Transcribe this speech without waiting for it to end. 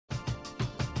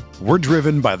We're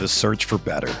driven by the search for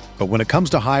better. But when it comes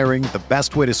to hiring, the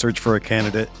best way to search for a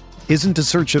candidate isn't to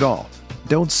search at all.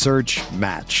 Don't search,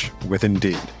 match with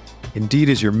Indeed. Indeed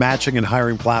is your matching and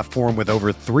hiring platform with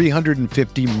over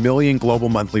 350 million global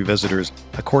monthly visitors,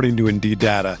 according to Indeed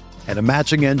data, and a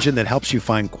matching engine that helps you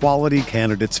find quality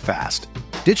candidates fast.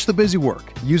 Ditch the busy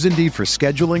work. Use Indeed for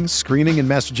scheduling, screening, and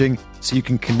messaging so you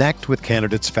can connect with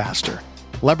candidates faster.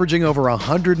 Leveraging over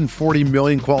 140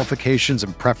 million qualifications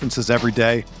and preferences every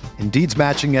day, Indeed's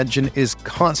matching engine is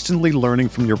constantly learning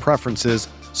from your preferences,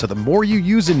 so the more you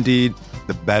use Indeed,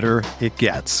 the better it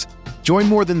gets. Join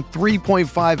more than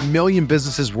 3.5 million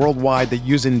businesses worldwide that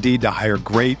use Indeed to hire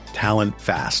great talent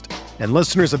fast. And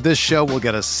listeners of this show will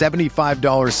get a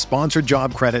 $75 sponsored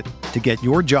job credit to get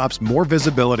your jobs more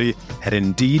visibility at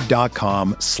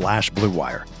Indeed.com/Blue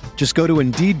Wire. Just go to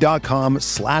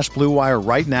Indeed.com/Blue Wire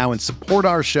right now and support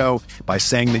our show by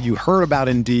saying that you heard about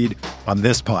Indeed on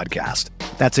this podcast.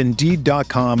 That's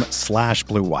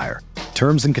Indeed.com/Blue Wire.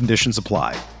 Terms and conditions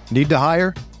apply. Need to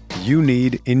hire? You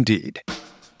need Indeed.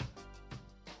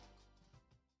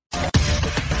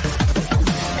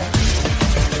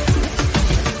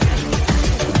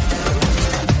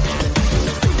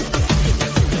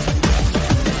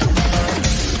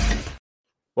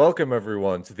 Welcome,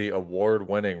 everyone, to the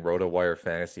award-winning RotoWire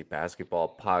Fantasy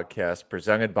Basketball Podcast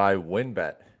presented by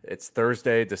WynnBET. It's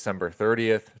Thursday, December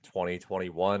 30th,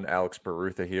 2021. Alex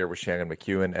Barutha here with Shannon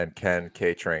McEwen and Ken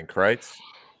K-Train Kreitz.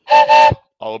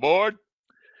 All aboard.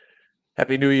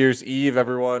 Happy New Year's Eve,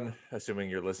 everyone, assuming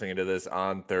you're listening to this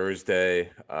on Thursday.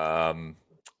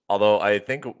 Although I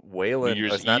think Waylon,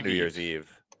 it's not New Year's Eve.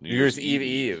 New Year's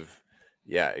Eve.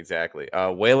 Yeah, exactly.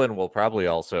 Waylon will probably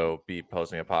also be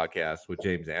posting a podcast with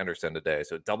James Anderson today.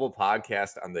 So double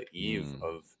podcast on the eve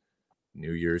of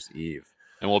New Year's Eve.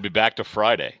 And we'll be back to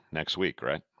Friday next week,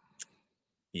 right?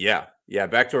 Yeah,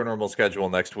 back to our normal schedule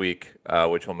next week,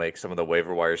 which will make some of the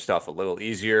waiver wire stuff a little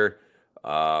easier.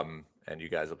 And you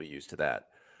guys will be used to that.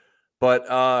 But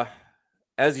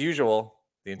as usual,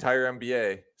 the entire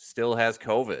NBA still has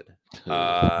COVID.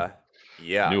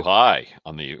 Yeah, new high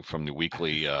from the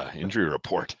weekly injury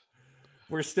report.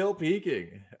 We're still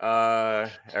peaking, or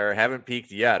haven't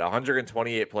peaked yet.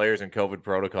 128 players in COVID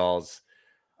protocols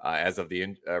as of the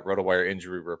RotoWire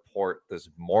injury report this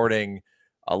morning.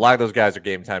 A lot of those guys are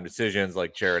game time decisions,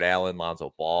 like Jared Allen,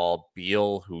 Lonzo Ball,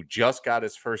 Beal, who just got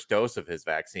his first dose of his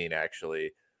vaccine.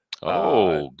 Actually,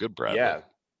 good, Bradley. Yeah,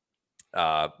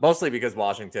 mostly because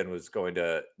Washington was going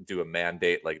to do a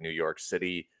mandate like New York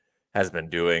City has been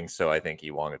doing. So I think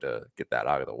he wanted to get that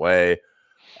out of the way.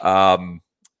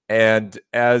 And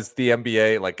as the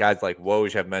NBA, like guys like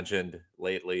Woj have mentioned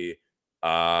lately,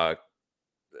 health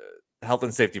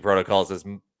and safety protocols has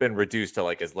been reduced to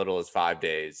like as little as 5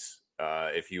 days.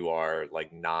 If you are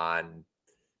like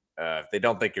if they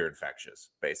don't think you're infectious,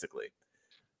 basically.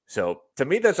 So to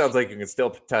me, that sounds like you can still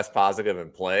test positive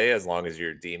and play as long as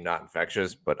you're deemed not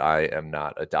infectious, but I am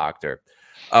not a doctor.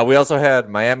 We also had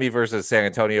Miami versus San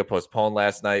Antonio postponed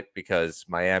last night because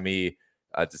Miami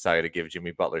decided to give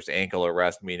Jimmy Butler's ankle a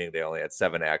rest, meaning they only had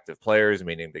 7 active players,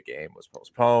 meaning the game was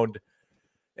postponed.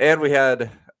 And we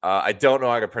had, I don't know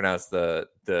how to pronounce the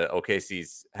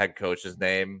OKC's head coach's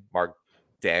name, Mark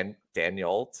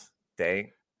Daigneault.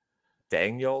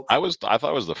 Daigneault? I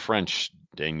thought it was the French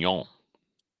Daigneault.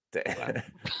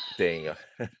 Daigneault.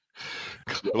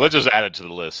 Let's just add it to the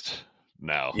list.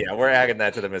 No. Yeah, we're adding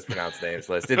that to the mispronounced names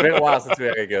list. It's been a while since we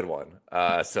had a good one.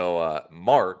 So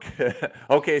Mark,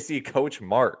 OKC coach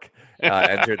Mark,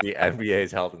 entered the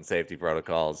NBA's health and safety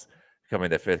protocols,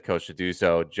 becoming the 5th coach to do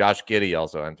so. Josh Giddey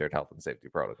also entered health and safety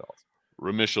protocols.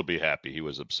 Ramesh will be happy. He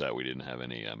was upset we didn't have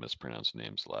any mispronounced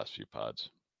names the last few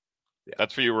pods. Yeah.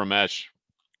 That's for you, Ramesh.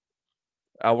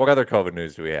 What other COVID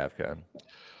news do we have, Ken?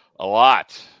 A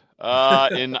lot.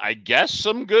 And I guess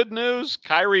some good news.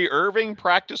 Kyrie Irving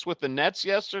practiced with the Nets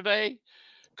yesterday.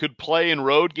 Could play in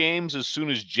road games as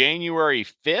soon as January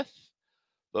 5th.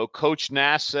 Though Coach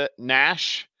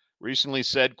Nash recently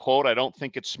said, quote, "I don't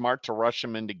think it's smart to rush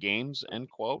him into games,"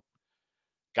 end quote.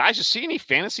 Guys, you see any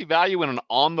fantasy value in an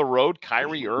on-the-road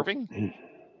Kyrie Irving?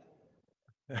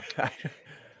 You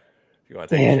want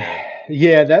to take it?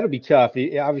 Yeah, that'll be tough.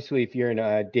 Obviously, if you're in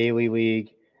a daily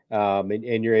league,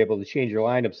 and you're able to change your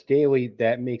lineups daily,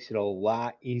 that makes it a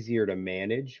lot easier to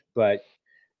manage. But,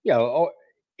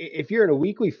 if you're in a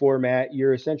weekly format,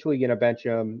 you're essentially going to bench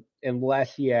him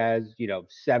unless he has,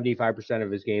 75% of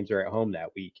his games are at home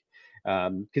that week.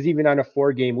 Because even on a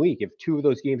 4-game week, if 2 of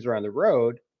those games are on the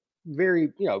road, very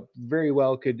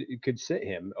well could sit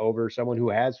him over someone who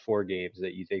has 4 games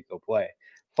that you think they'll play.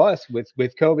 Plus, with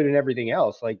COVID and everything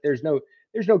else, like there's no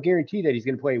guarantee that he's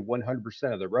going to play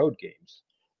 100% of the road games.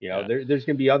 You know, Yeah. there's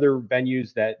going to be other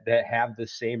venues that have the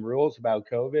same rules about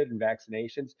COVID and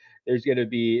vaccinations. There's going to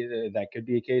be that could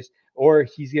be a case, or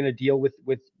he's going to deal with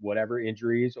whatever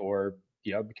injuries, or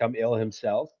become ill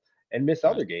himself and miss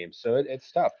Right. other games. So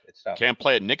it's tough. It's tough. Can't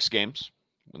play at Knicks games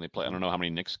when they play. I don't know how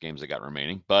many Knicks games they got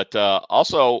remaining, but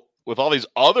also with all these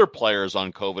other players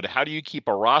on COVID, how do you keep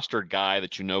a rostered guy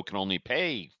that can only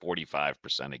pay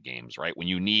 45% of games, right? When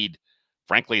you need,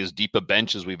 frankly, as deep a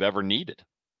bench as we've ever needed.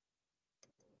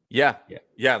 Yeah.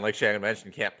 And like Shannon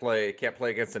mentioned, can't play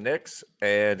against the Knicks,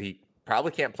 and he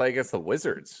probably can't play against the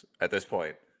Wizards at this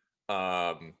point.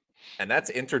 And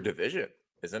that's interdivision,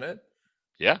 isn't it?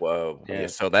 Yeah. Whoa. Yeah.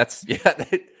 So that's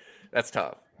that's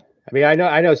tough. I mean,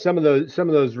 I know some of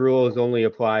those rules only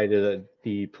apply to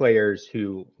the players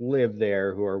who live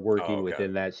there, who are working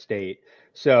within that state.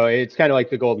 So it's kind of like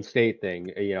the Golden State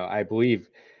thing. I believe,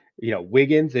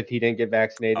 Wiggins, if he didn't get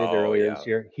vaccinated earlier this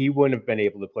year, he wouldn't have been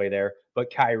able to play there.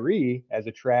 But Kyrie, as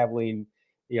a traveling,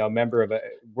 member of a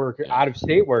out of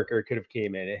state worker, could have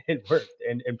came in and worked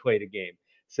and played a game.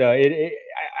 So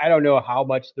I don't know how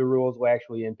much the rules will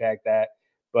actually impact that.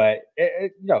 But,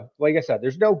 like I said,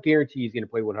 there's no guarantee he's going to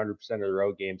play 100% of the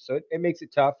road games. So it makes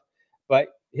it tough.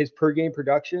 But his per game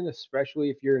production, especially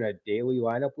if you're in a daily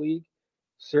lineup league,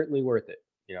 certainly worth it.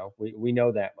 We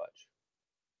know that much.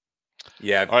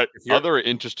 Yeah. All right. Other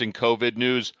interesting COVID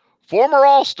news. Former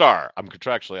All-Star, I'm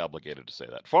contractually obligated to say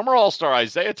that. Former All-Star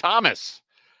Isaiah Thomas,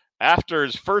 after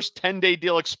his first 10-day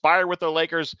deal expired with the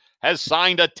Lakers, has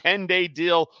signed a 10-day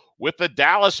deal with the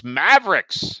Dallas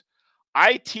Mavericks.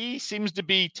 IT seems to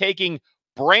be taking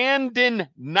Brandon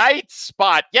Knight's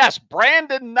spot. Yes,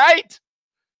 Brandon Knight.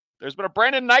 There's been a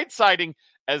Brandon Knight sighting,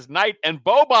 as Knight and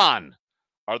Boban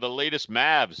are the latest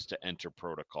Mavs to enter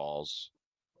protocols.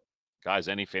 Guys,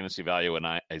 any fantasy value in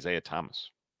Isaiah Thomas?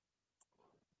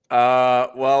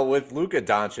 Well, with Luka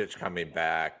Doncic coming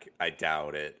back, I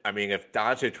doubt it. I mean, if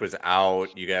Doncic was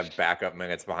out, you have backup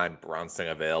minutes behind Brunson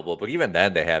available. But even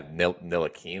then, they have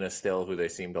Ntilikina still, who they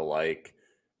seem to like.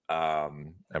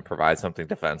 And provide something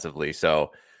defensively.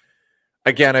 So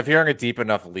again, if you're in a deep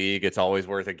enough league, it's always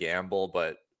worth a gamble,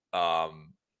 but I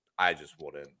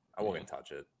wouldn't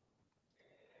touch it.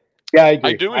 Yeah, I agree.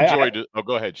 I do enjoy it. Oh,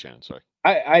 go ahead, Shannon. Sorry.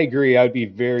 I agree. I would be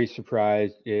very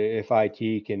surprised if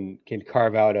IT can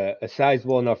carve out a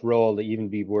sizable enough role to even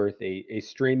be worth a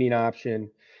streaming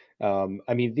option.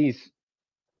 I mean,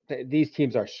 these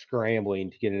teams are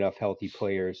scrambling to get enough healthy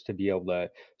players to be able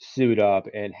to suit up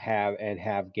and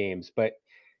have games. But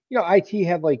IT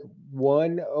had like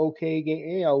one okay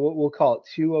game. We'll call it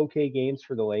two okay games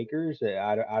for the Lakers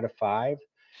out of five.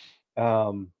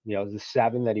 The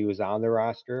 7 that he was on the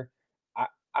roster.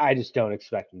 I just don't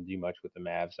expect him to do much with the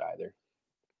Mavs either.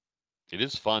 It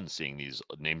is fun seeing these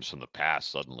names from the past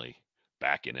suddenly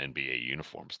back in NBA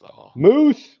uniforms, though.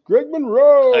 Moose, Greg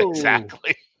Monroe.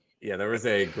 Exactly. Yeah, there was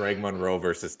a Greg Monroe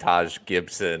versus Taj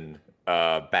Gibson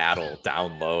battle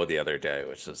down low the other day,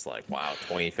 which is like, wow,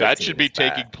 2015. That should be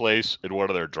taking place in one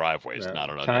of their driveways, not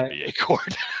on an NBA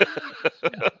court.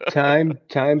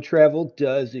 Time travel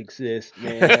does exist,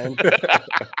 man.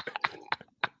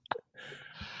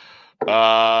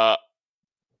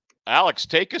 Alex,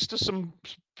 take us to some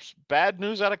bad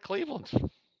news out of Cleveland.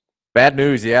 Bad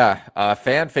news, yeah.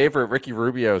 Fan favorite Ricky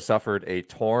Rubio suffered a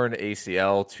torn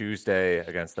ACL Tuesday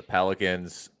against the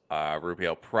Pelicans.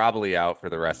 Rubio probably out for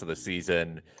the rest of the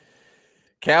season.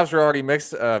 Cavs are already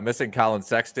missing Colin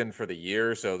Sexton for the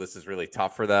year, so this is really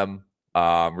tough for them.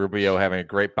 Rubio having a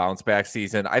great bounce back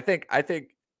season. I think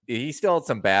he still had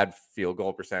some bad field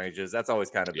goal percentages. That's always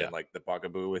kind of been like the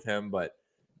bugaboo with him, but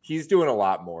he's doing a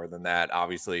lot more than that.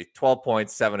 Obviously, 12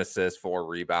 points, 7 assists, 4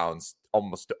 rebounds,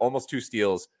 almost 2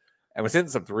 steals, and was hitting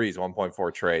some threes,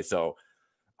 1.4 trade. So,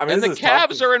 I mean, and the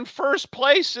Cavs are in first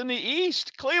place in the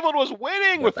East. Cleveland was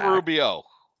winning with Rubio.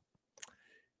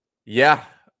 Yeah,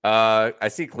 I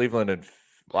see Cleveland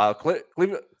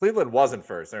Cleveland wasn't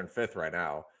first. They're in 5th right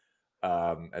now.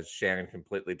 As Shannon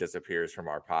completely disappears from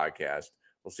our podcast,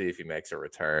 we'll see if he makes a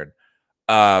return.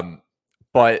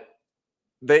 But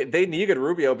they needed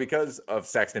Rubio because of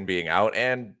Sexton being out,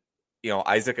 and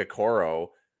Isaac Okoro.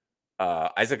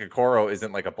 Isaac Okoro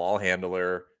isn't like a ball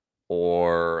handler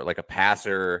or like a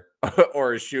passer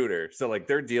or a shooter. So like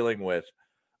they're dealing with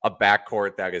a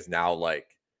backcourt that is now like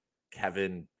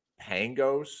Kevin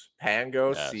Pangos.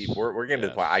 Yes. See, we're getting to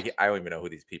the point. I don't even know who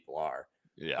these people are.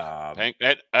 Yeah.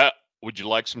 Would you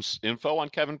like some info on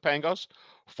Kevin Pangos?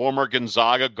 Former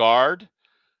Gonzaga guard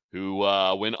who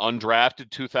went undrafted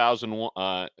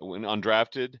 2001, went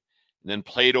undrafted, and then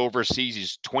played overseas.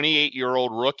 He's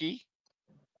 28-year-old rookie.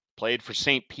 Played for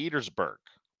St. Petersburg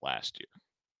last year.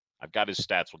 I've got his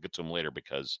stats. We'll get to him later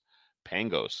because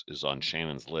Pangos is on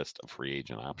Shannon's list of free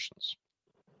agent options.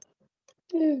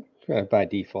 By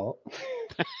default.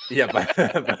 Yeah,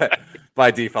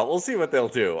 by default, we'll see what they'll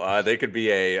do. They could be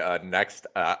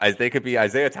they could be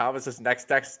Isaiah Thomas's next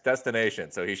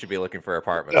destination. So he should be looking for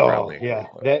apartments. Probably. Yeah,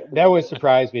 that would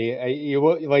surprise me.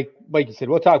 Like you said,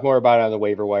 we'll talk more about it on the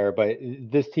waiver wire. But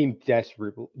this team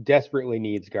desperately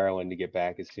needs Garland to get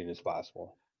back as soon as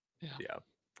possible. Yeah.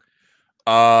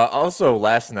 Also,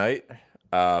 last night,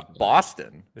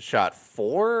 Boston shot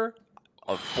 4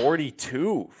 of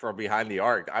 42 from behind the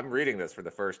arc. I'm reading this for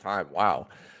the first time. Wow.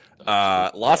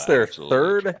 Lost their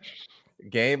third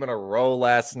game in a row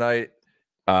last night.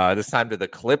 This time to the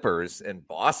Clippers in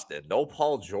Boston. No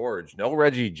Paul George, no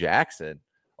Reggie Jackson.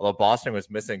 Although Boston was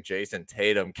missing Jason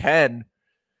Tatum. Ken,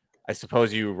 I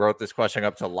suppose you wrote this question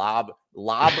up to lob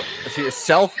to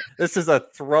yourself. This is a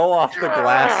throw off the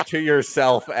glass to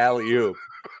yourself alley-oop.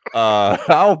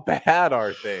 How bad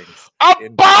are things?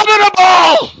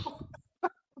 Abominable!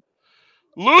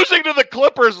 Losing to the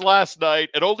Clippers last night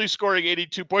and only scoring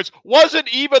 82 points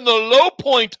wasn't even the low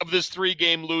point of this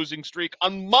 3-game losing streak.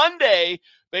 On Monday,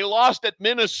 they lost at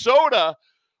Minnesota,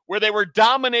 where they were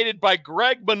dominated by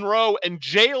Greg Monroe and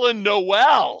Jalen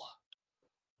Noel.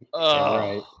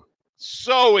 Right.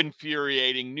 So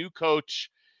infuriating. New coach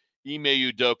Ime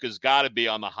Udoka's got to be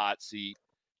on the hot seat.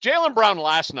 Jaylen Brown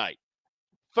last night,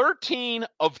 13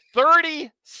 of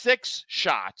 36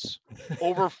 shots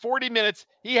over 40 minutes.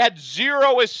 He had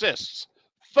 0 assists,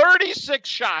 36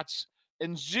 shots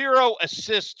and 0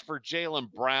 assists for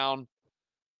Jaylen Brown.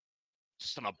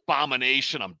 Just an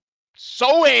abomination. I'm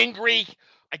so angry.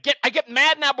 I get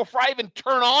mad now before I even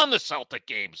turn on the Celtic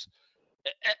games.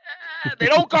 They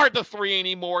don't guard the 3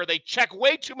 anymore. They check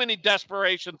way too many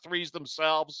desperation threes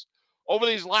themselves. Over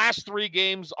these last 3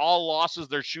 games, all losses,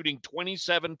 they're shooting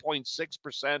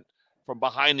 27.6% from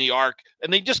behind the arc,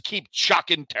 and they just keep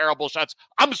chucking terrible shots.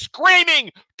 I'm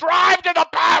screaming, drive to the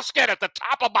basket at the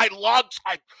top of my lungs.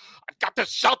 I've got the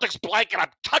Celtics blanket.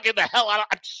 I'm tugging the hell out of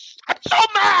it. I'm so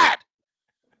mad.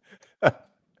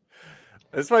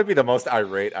 This might be the most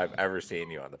irate I've ever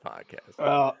seen you on the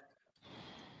podcast.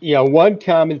 One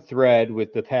common thread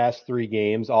with the past 3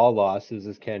 games, all losses,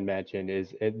 as Ken mentioned,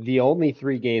 is the only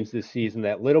 3 games this season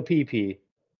that little PP,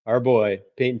 our boy,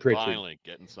 Peyton Pritchard, finally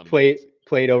getting some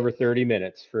played over 30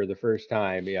 minutes for the first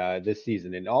time this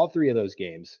season in all 3 of those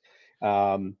games. He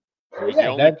was the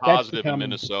only positive in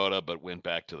Minnesota, but went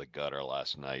back to the gutter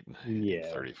last night in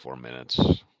 34 minutes.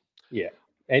 Yeah.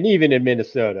 And even in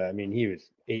Minnesota, I mean, he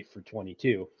was 8 for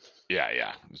 22. Yeah.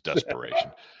 It was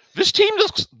desperation. This team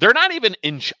they're not even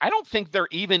I don't think they're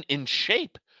even in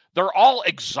shape. They're all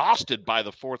exhausted by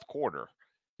the fourth quarter.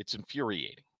 It's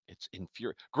infuriating.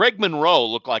 Greg Monroe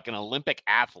looked like an Olympic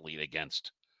athlete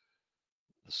against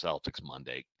the Celtics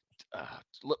Monday.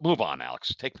 Move on,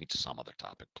 Alex. Take me to some other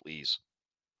topic, please.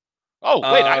 Oh,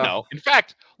 wait, I know. In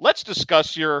fact, let's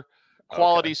discuss your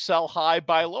quality sell high,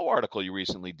 buy low article you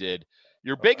recently did.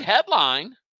 Your big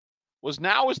headline was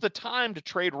now is the time to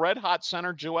trade red hot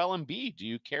center Joel Embiid. Do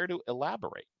you care to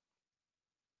elaborate?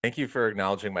 Thank you for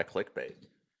acknowledging my clickbait.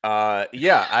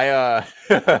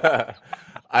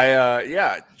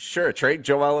 Sure. Trade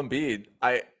Joel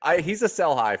Embiid. He's a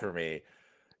sell high for me.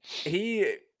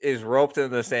 He is roped in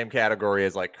the same category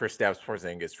as like Kristaps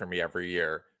Porzingis for me every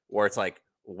year, where it's like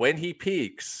when he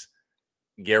peaks,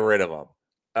 get rid of him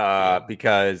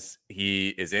because he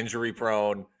is injury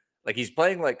prone. Like he's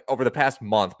playing like over the past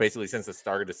month, basically since the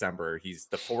start of December, he's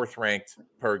the 4th ranked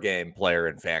per game player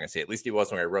in fantasy. At least he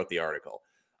was when I wrote the article.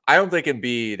 I don't think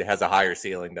Embiid has a higher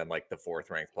ceiling than like the 4th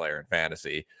ranked player in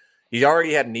fantasy. He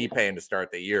already had knee pain to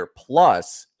start the year.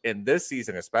 Plus, in this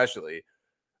season especially,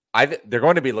 they're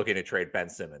going to be looking to trade Ben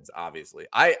Simmons, obviously.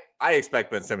 I expect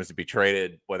Ben Simmons to be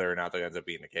traded, whether or not that ends up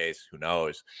being the case, who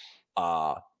knows.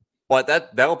 But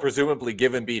that'll presumably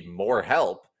give Embiid more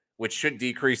help, which should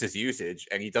decrease his usage,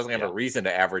 and he doesn't have a reason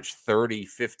to average 30,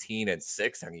 15, and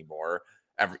 6 anymore.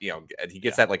 He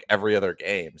gets that like every other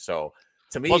game. So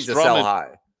to me, he's a sell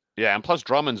high. Yeah, and plus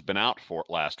Drummond's been out for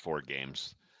last 4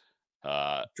 games.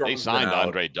 They signed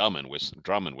Andre Drummond with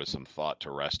some thought to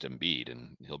rest Embiid,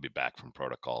 and he'll be back from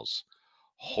protocols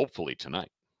hopefully tonight.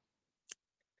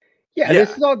 Yeah.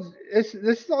 This is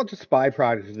all just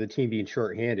byproduct of the team being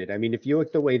shorthanded. I mean, if you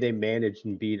look the way they managed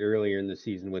Embiid earlier in the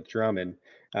season with Drummond,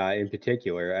 in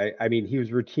particular, I mean, he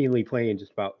was routinely playing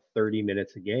just about 30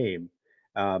 minutes a game.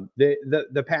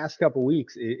 The past couple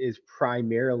weeks is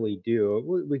primarily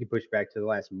due. We could push back to the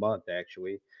last month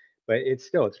actually, but it's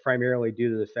primarily due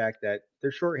to the fact that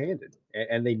they're shorthanded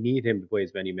and they need him to play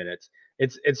as many minutes.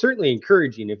 It's certainly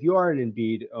encouraging if you are an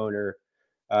Embiid owner.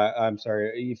 I'm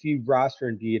sorry, if you roster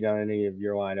Embiid on any of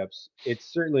your lineups, it's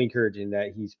certainly encouraging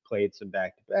that he's played some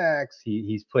back-to-backs.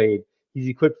 He's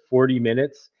equipped 40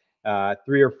 minutes,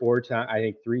 3 or 4 times, I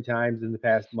think 3 times in the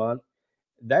past month.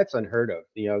 That's unheard of.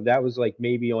 That was like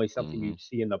maybe only something you'd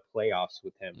see in the playoffs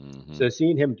with him. So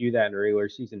seeing him do that in the regular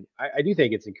season, I do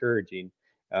think it's encouraging.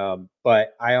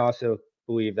 But I also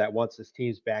believe that once this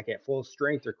team's back at full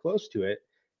strength or close to it,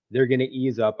 they're going to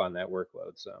ease up on that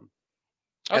workload some.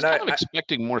 I was kind of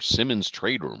expecting more Simmons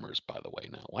trade rumors, by the way.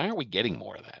 Now, why aren't we getting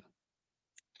more of that?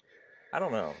 I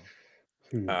don't know.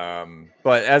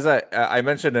 But as I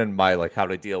mentioned in my how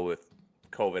to deal with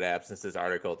COVID absences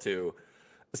article too,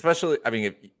 especially, I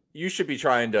mean, you should be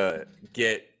trying to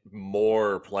get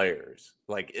more players.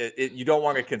 You don't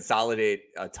want to consolidate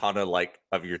a ton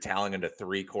of your talent into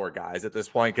 3 core guys at this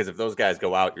point, because if those guys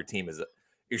go out, your team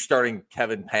you're starting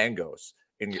Kevin Pangos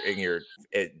in your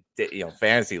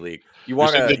fantasy league.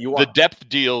 The depth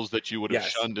deals that you would have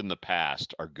shunned in the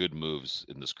past are good moves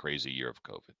in this crazy year of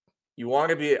COVID.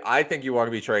 I think you want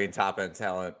to be trading top end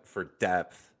talent for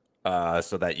depth,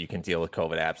 so that you can deal with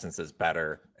COVID absences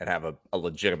better and have a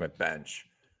legitimate bench.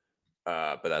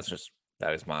 But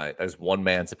that is one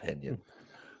man's opinion.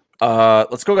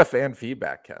 Let's go to fan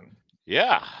feedback, Ken.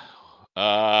 Yeah.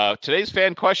 Today's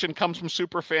fan question comes from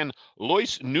superfan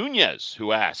Lois Nunez,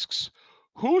 who asks,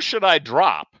 who should I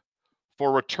drop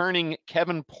for returning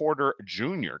Kevin Porter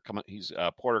Jr.? He's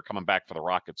Porter coming back for the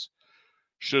Rockets.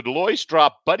 Should Lois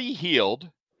drop Buddy Hield?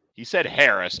 He said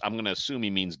Harris. I'm going to assume he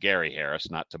means Gary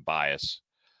Harris, not Tobias.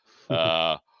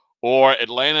 Or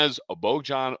Atlanta's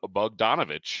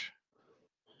Bogdanovich.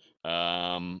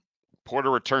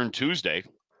 Porter returned Tuesday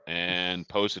and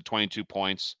posted 22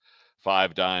 points,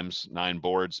 5 dimes, 9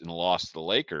 boards in a loss to the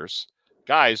Lakers.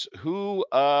 Guys, who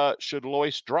should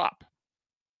Lois drop?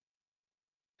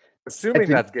 Assuming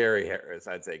that's Gary Harris,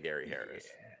 I'd say Gary Harris.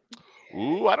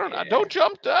 Ooh, I don't know. Don't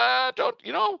jump.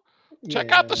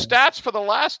 Check out the stats for the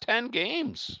last 10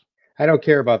 games. I don't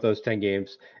care about those 10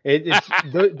 games. It's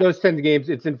those 10 games,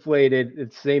 it's inflated.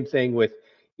 It's the same thing with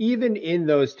even in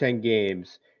those 10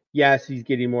 games. Yes, he's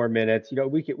getting more minutes.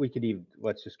 We could even,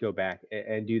 let's just go back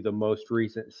and do the most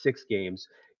recent 6 games.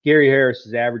 Gary Harris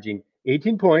is averaging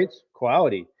 18 points,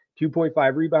 quality,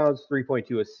 2.5 rebounds,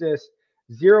 3.2 assists,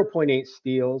 0.8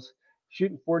 steals,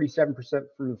 shooting 47%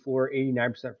 from the floor,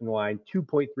 89% from the line,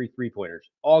 2.3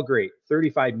 3-pointers. All great.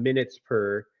 35 minutes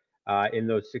per in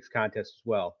those 6 contests as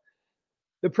well.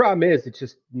 The problem is it's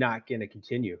just not going to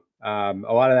continue. Some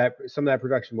of that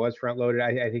production was front loaded.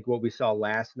 I think what we saw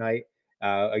last night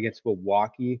against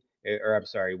Milwaukee,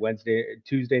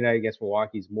 Tuesday night against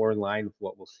Milwaukee is more in line with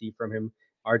what we'll see from him.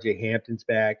 RJ Hampton's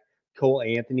back. Cole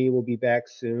Anthony will be back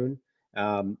soon.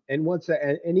 And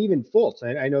even Fultz.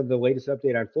 I know the latest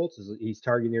update on Fultz is he's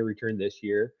targeting a return this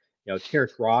year.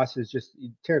 Terrence Ross is just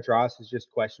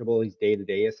questionable. He's day to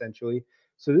day essentially.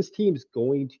 So this team's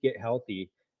going to get healthy.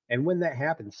 And when that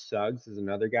happens, Suggs is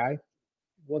another guy.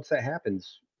 Once that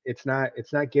happens, it's not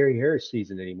Gary Harris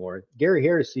season anymore. Gary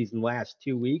Harris season lasts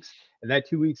 2 weeks, and that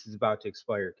 2 weeks is about to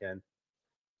expire, Ken.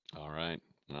 All right.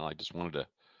 Well, I just wanted to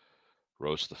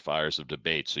roast the fires of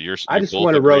debate. So I just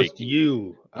want to roast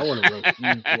you. I want to roast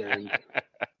you, Ken.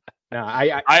 No,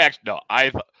 I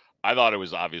thought it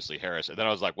was obviously Harris, and then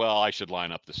I was like, well, I should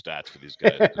line up the stats for these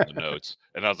guys in the notes,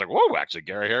 and I was like, whoa, actually,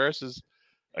 Gary Harris is,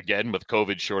 again, with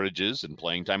COVID shortages and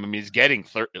playing time. I mean, he's getting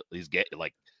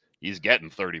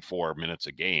 34 minutes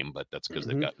a game, but that's because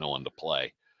they've got no one to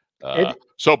play.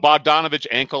 So Bogdanovich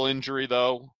ankle injury,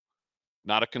 though,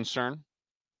 not a concern.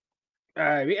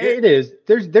 It is.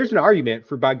 There's an argument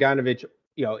for Bogdanovich,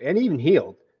 and even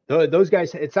Hield. Those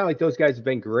guys. It's not like those guys have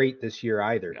been great this year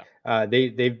either. Yeah.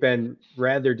 They've been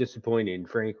rather disappointing,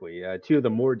 frankly. 2 of the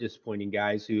more disappointing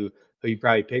guys who you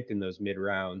probably picked in those mid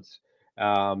rounds.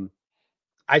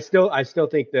 I still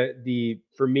think that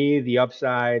for me the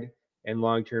upside and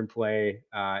long-term play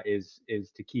is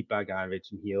to keep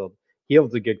Bogdanovich and Hield.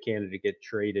 Hield's a good candidate to get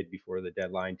traded before the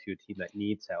deadline to a team that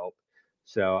needs help.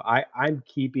 So I'm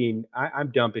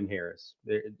dumping Harris.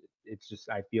 It's just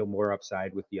I feel more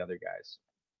upside with the other guys.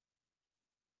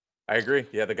 I agree.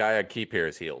 Yeah, the guy I'd keep here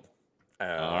is Hield. All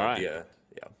right. Yeah.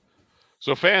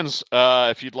 So fans,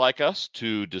 if you'd like us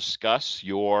to discuss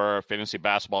your fantasy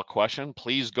basketball question,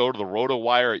 please go to the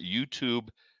RotoWire YouTube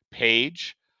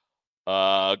page.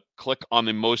 Click on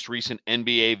the most recent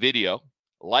NBA video,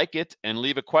 like it, and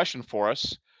leave a question for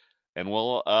us, and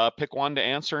we'll pick one to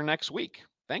answer next week.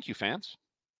 Thank you, fans.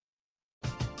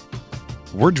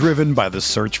 We're driven by the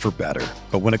search for better.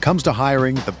 But when it comes to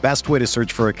hiring, the best way to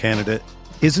search for a candidate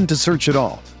isn't to search at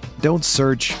all. Don't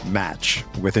search, match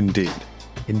with Indeed.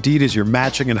 Indeed is your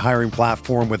matching and hiring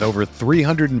platform with over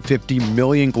 350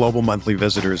 million global monthly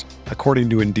visitors, according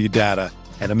to Indeed data,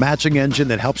 and a matching engine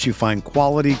that helps you find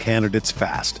quality candidates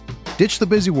fast. Ditch the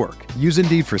busy work. Use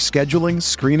Indeed for scheduling,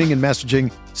 screening, and messaging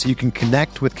so you can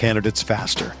connect with candidates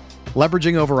faster.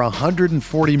 Leveraging over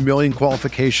 140 million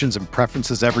qualifications and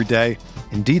preferences every day,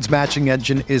 Indeed's matching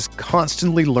engine is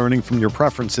constantly learning from your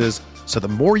preferences, so the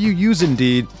more you use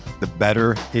Indeed, the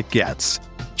better it gets.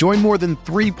 Join more than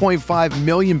 3.5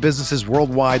 million businesses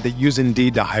worldwide that use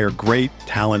Indeed to hire great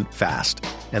talent fast.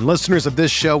 And listeners of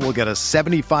this show will get a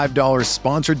 $75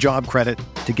 sponsored job credit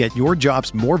to get your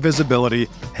jobs more visibility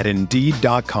at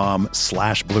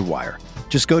Indeed.com/Blue Wire.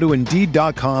 Just go to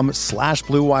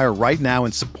Indeed.com/Blue Wire right now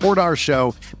and support our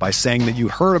show by saying that you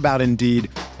heard about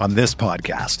Indeed on this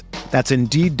podcast. That's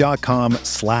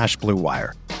Indeed.com/Blue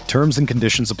Wire. Terms and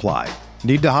conditions apply.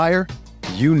 Need to hire?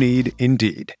 You need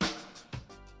Indeed.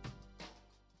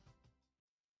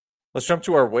 Let's jump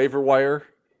to our waiver wire.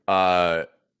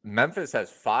 Memphis has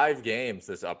 5 games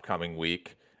this upcoming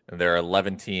week, and there are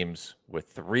 11 teams with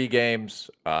 3 games.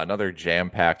 Another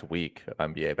jam-packed week of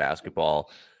NBA basketball.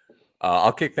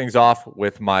 I'll kick things off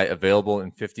with my available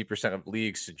in 50% of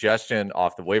leagues suggestion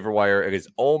off the waiver wire. It is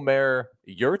Omer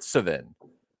Yurtseven,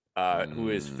 who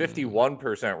is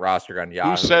 51% rostered on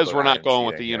Yahoo. Who says we're not going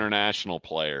with the international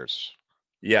players?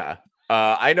 Yeah.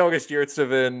 I noticed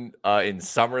Yurtseven in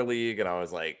Summer League, and I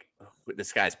was like,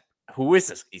 who is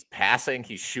this? He's passing.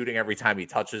 He's shooting every time he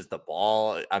touches the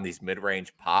ball on these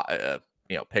mid-range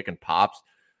pick and pops.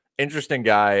 Interesting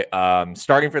guy.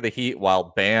 Starting for the Heat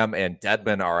while Bam and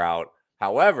Dedmon are out.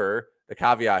 However, the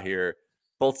caveat here,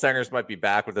 both centers might be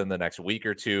back within the next week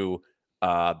or two.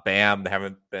 Bam, there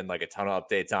haven't been like a ton of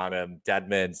updates on him.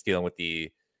 Dedmon's dealing with an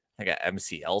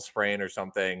MCL sprain or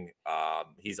something.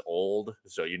 He's old,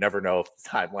 so you never know if the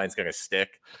timeline's going to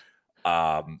stick.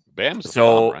 Bam's a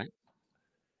thumb, right?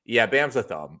 Yeah, Bam's a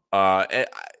thumb.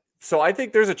 So I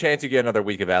think there's a chance you get another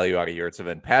week of value out of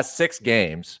Yurtseven. Past 6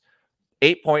 games,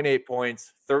 8.8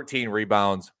 points, 13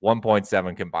 rebounds,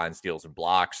 1.7 combined steals and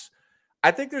blocks. I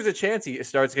think there's a chance he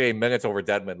starts getting minutes over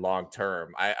Dedmon long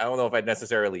term. I don't know if I'd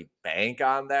necessarily bank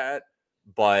on that,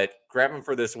 but grab him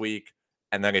for this week.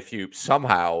 And then if you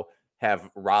somehow have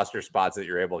roster spots that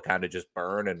you're able to kind of just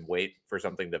burn and wait for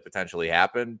something to potentially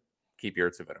happen, keep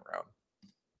Yurtseven around.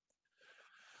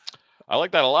 I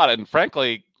like that a lot. And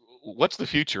frankly, what's the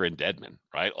future in Dedmon,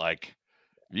 right? Like,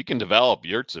 you can develop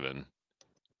Yurtseven.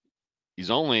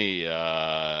 He's only,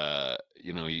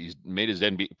 he's made his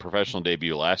NBA professional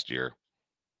debut last year.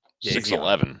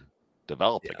 6'11".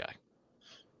 Develop the guy.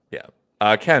 Yeah.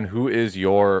 Ken, who is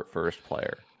your first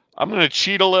player? I'm going to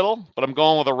cheat a little, but I'm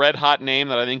going with a red-hot name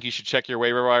that I think you should check your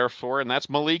waiver wire for, and that's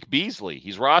Malik Beasley.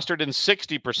 He's rostered in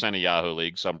 60% of Yahoo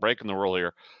leagues, so I'm breaking the rule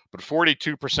here, but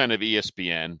 42% of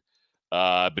ESPN.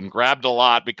 Been grabbed a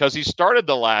lot because he started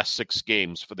the last 6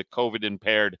 games for the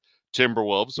COVID-impaired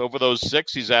Timberwolves. Over those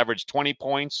 6, he's averaged 20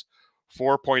 points,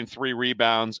 4.3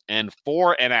 rebounds, and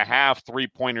 4.5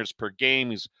 3-pointers per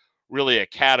game. He's really a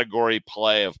category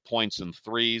play of points and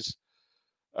threes.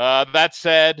 That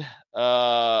said,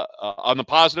 on the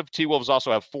positive, T-Wolves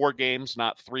also have 4 games,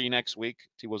 not 3 next week.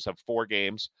 T-Wolves have 4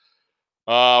 games.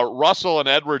 Russell and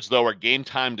Edwards, though, are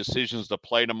game-time decisions to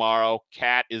play tomorrow.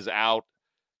 Cat is out.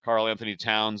 Karl Anthony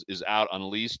Towns is out at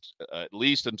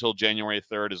least until January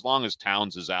 3rd. As long as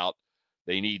Towns is out,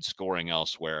 they need scoring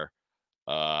elsewhere.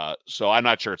 So I'm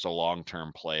not sure it's a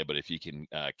long-term play, but if you can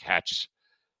catch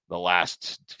the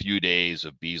last few days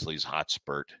of Beasley's hot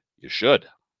spurt, you should.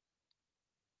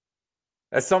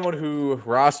 As someone who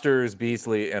rosters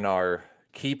Beasley in our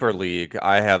keeper league,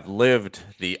 I have lived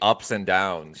the ups and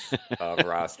downs of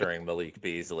rostering Malik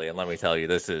Beasley, and let me tell you,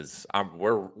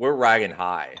 we're riding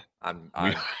high. I'm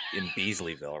in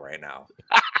Beasleyville right now.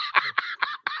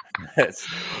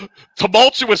 It's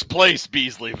tumultuous place,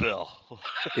 Beasleyville.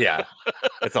 Yeah,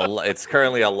 it's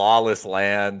currently a lawless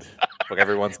land. Like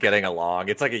everyone's getting along.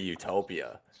 It's like a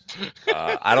utopia.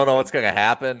 I don't know what's going to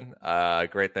happen.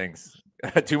 Great things.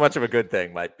 Too much of a good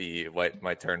thing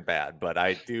might turn bad, but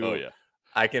I do. Oh, yeah.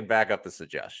 I can back up the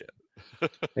suggestion.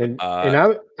 And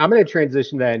I'm going to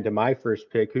transition that into my first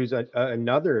pick, who's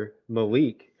another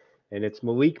Malik, and it's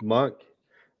Malik Monk.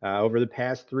 Over the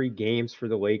past 3 games for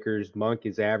the Lakers, Monk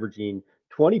is averaging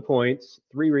 20 points,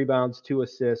 3 rebounds, 2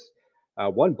 assists,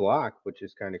 1 block, which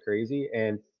is kind of crazy,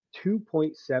 and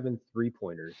 2.7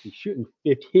 3-pointers. He's shooting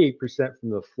 58% from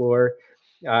the floor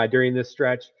during this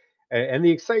stretch. And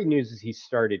the exciting news is he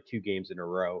started 2 games in a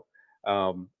row.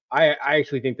 I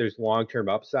actually think there's long-term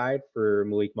upside for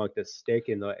Malik Monk to stick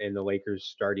in the Lakers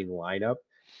starting lineup.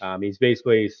 He's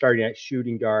basically starting at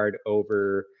shooting guard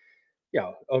over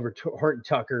over Horton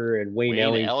Tucker and Wayne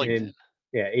Ellington. Ellington.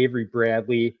 Yeah, Avery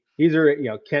Bradley. These are,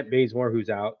 Kent Bazemore, who's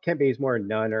out. Kent Bazemore and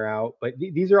none are out. But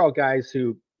these are all guys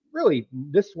who really,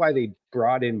 this is why they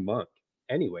brought in Monk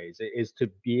anyways, is to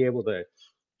be able to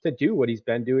do what he's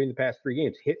been doing the past 3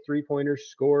 games: hit 3-pointers,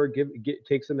 score,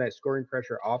 take some of that scoring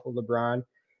pressure off of LeBron.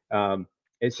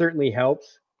 It certainly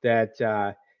helps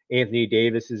that Anthony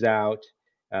Davis is out,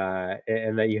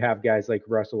 and that you have guys like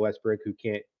Russell Westbrook who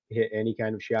can't hit any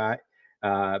kind of shot.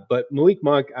 But Malik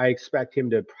Monk, I expect him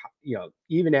to,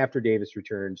 even after Davis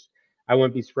returns, I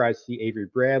wouldn't be surprised to see Avery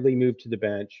Bradley move to the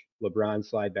bench, LeBron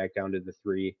slide back down to the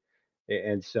 3,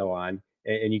 and so on.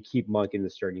 And you keep Monk in the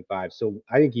starting 5. So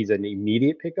I think he's an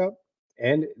immediate pickup,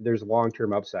 and there's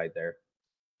long-term upside there.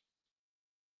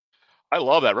 I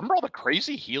love that. Remember all the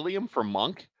crazy helium for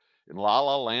Monk in La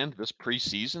La Land this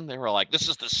preseason? They were like, this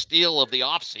is the steal of the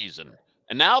offseason.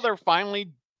 And now they're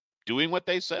finally doing what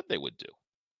they said they would do.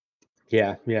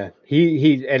 Yeah.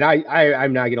 He and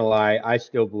I'm not gonna lie, I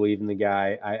still believe in the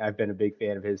guy. I've been a big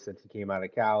fan of his since he came out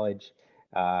of college.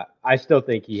 I still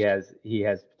think he has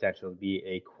potential to be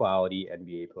a quality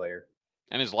NBA player.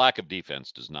 And his lack of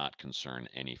defense does not concern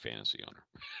any fantasy owner.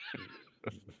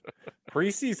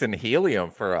 Preseason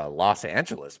helium for a Los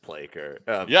Angeles player.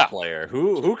 Player.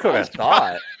 Who could have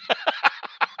thought?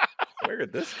 Where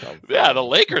did this come from? Yeah, the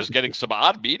Lakers getting some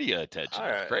odd media attention.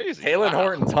 Right. Crazy. Taylor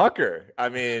Horton Tucker. I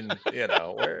mean,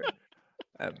 where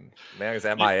man's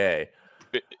MIA.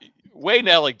 Wayne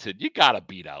Ellington, you got to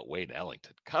beat out Wayne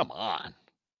Ellington. Come on,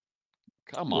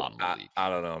 Malik. I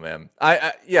don't know, man.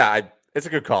 It's a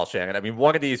good call, Shannon. I mean,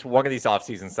 one of these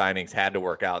offseason signings had to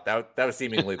work out. That was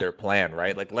seemingly their plan,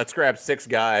 right? Like, let's grab 6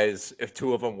 guys. If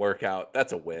 2 of them work out,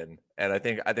 that's a win. And I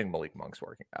think Malik Monk's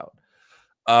working out.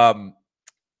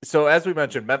 So as we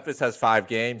mentioned, Memphis has 5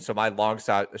 games. So my long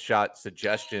shot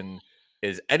suggestion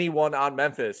is anyone on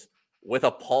Memphis with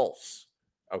a pulse.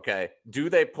 Okay. Do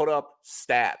they put up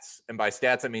stats? And by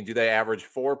stats, I mean, do they average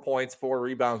 4 points, 4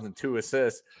 rebounds, and 2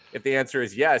 assists? If the answer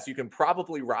is yes, you can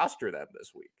probably roster them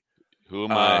this week. Who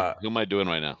am I doing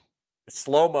right now?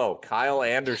 Slow-mo, Kyle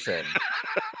Anderson.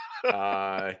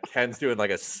 Ken's doing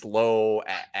like a slow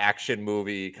action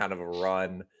movie kind of a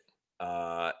run.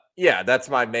 That's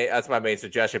my main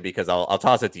suggestion, because I'll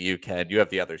toss it to you, Ken. You have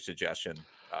the other suggestion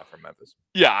from Memphis.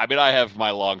 Yeah, I mean, I have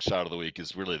my long shot of the week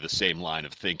is really the same line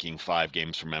of thinking. 5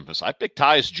 games from Memphis. I picked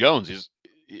Tyus Jones. He's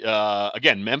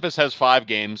again, Memphis has 5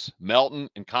 games. Melton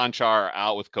and Conchar are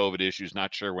out with COVID issues.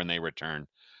 Not sure when they return.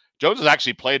 Jones has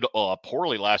actually played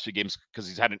poorly last few games because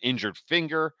he's had an injured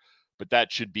finger, but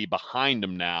that should be behind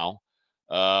him now.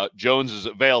 Jones is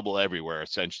available everywhere,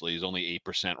 essentially. He's only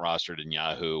 8% rostered in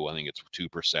Yahoo. I think it's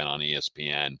 2% on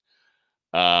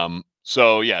ESPN.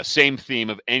 Same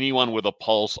theme of anyone with a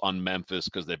pulse on Memphis,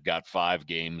 because they've got 5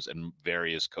 games and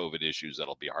various COVID issues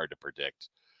that'll be hard to predict.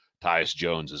 Tyus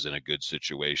Jones is in a good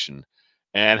situation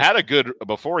and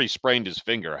before he sprained his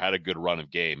finger, had a good run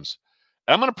of games.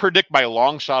 And I'm going to predict my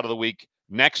long shot of the week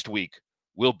next week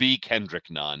will be Kendrick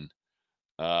Nunn.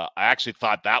 I actually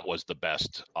thought that was the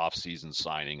best offseason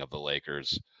signing of the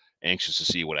Lakers. Anxious to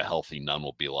see what a healthy Nunn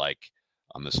will be like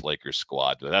on this Lakers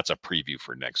squad. That's a preview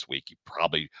for next week. You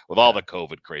probably, with all the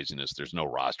COVID craziness, there's no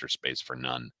roster space for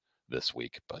Nunn this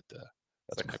week, but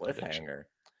that's a cliffhanger.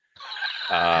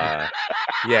 I'm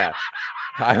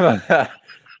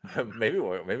maybe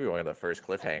one of the first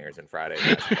cliffhangers in Friday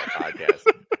podcast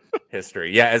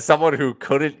history. Yeah, as someone who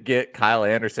couldn't get Kyle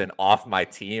Anderson off my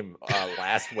team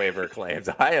last waiver claims,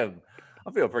 I'm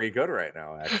feeling pretty good right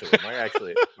now. Actually,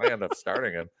 might end up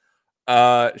starting him.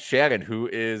 Shannon, who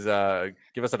is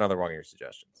give us another one of your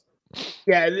suggestions.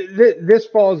 Yeah, this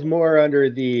falls more under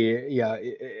the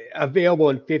available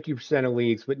in 50% of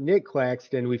leagues, but Nick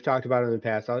Claxton, we've talked about him in the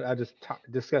past. I'll just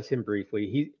discuss him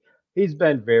briefly. He's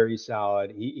been very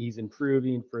solid. He's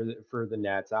improving for the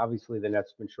Nets. Obviously, the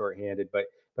Nets have been shorthanded, but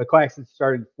Claxton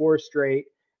started 4 straight.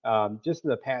 Just in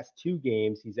the past 2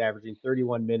 games, he's averaging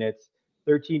 31 minutes,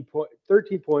 13 points,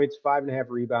 5.5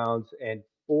 rebounds, and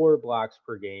 4 blocks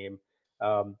per game.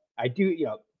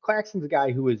 Claxton's a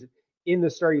guy who was in the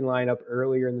starting lineup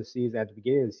earlier in the season, at the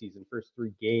beginning of the season, first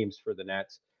 3 games for the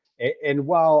Nets. And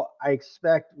while I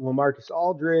expect LaMarcus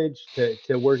Aldridge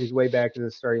to work his way back to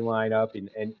the starting lineup,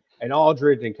 and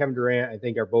Aldridge and Kevin Durant, I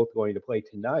think, are both going to play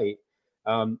tonight,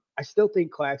 I still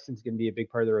think Claxton's going to be a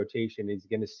big part of the rotation. He's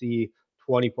going to see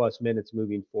 20-plus minutes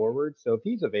moving forward. So if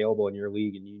he's available in your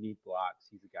league and you need blocks,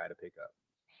 he's a guy to pick up.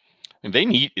 And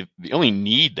the only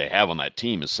need they have on that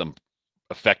team is some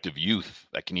effective youth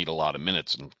that can eat a lot of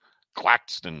minutes, and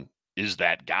Claxton is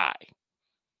that guy.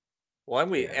 Well,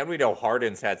 and we know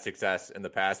Harden's had success in the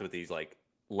past with these like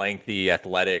lengthy,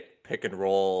 athletic pick and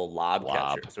roll lob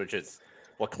catchers, which is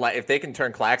what if they can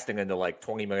turn Claxton into like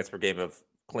 20 minutes per game of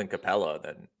Clint Capella,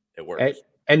 then it works.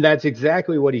 And that's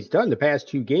exactly what he's done the past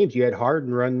 2 games. You had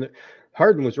Harden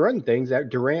was running things. That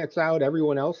Durant's out,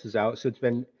 everyone else is out, so it's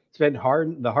been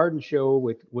Harden, the Harden show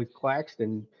with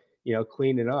Claxton,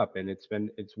 cleaning up, and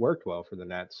it's worked well for the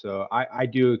Nets. So I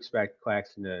do expect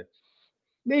Claxton to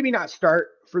maybe not start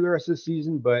for the rest of the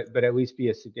season, but at least be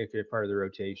a significant part of the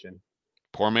rotation.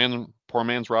 Poor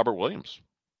man's Robert Williams.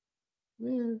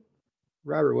 Yeah,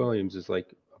 Robert Williams is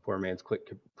like a poor man's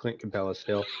Clint Capella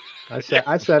still. I said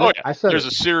There's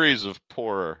a series of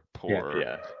poor.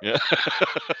 Yeah.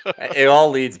 It all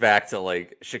leads back to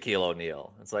like Shaquille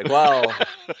O'Neal. It's like, well,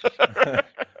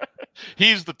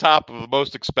 he's the top of the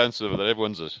most expensive, that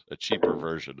everyone's a cheaper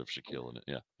version of Shaquille.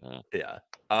 Yeah.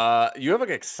 You have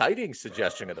an exciting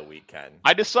suggestion of the week, Ken.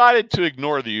 I decided to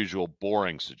ignore the usual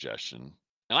boring suggestion,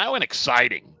 and I went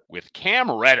exciting with Cam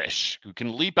Reddish, who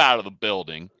can leap out of the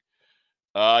building.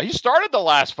 He started the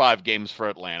last 5 games for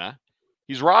Atlanta.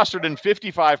 He's rostered in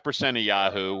 55% of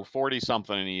Yahoo,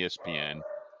 40-something in ESPN.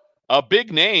 A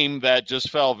big name that just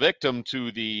fell victim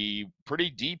to the pretty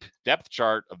deep depth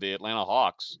chart of the Atlanta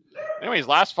Hawks. Anyways,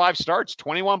 last 5 starts,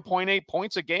 21.8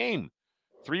 points a game,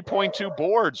 3.2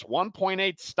 boards,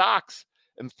 1.8 stocks,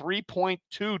 and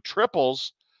 3.2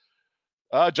 triples.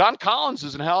 John Collins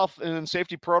is in health and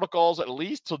safety protocols at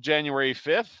least till January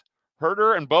 5th.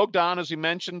 Herter and Bogdan, as we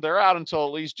mentioned, they're out until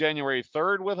at least January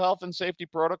 3rd with health and safety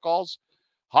protocols.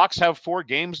 Hawks have 4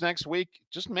 games next week.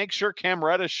 Just make sure Cam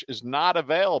Reddish is not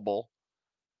available.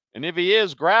 And if he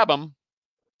is, grab him.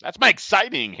 That's my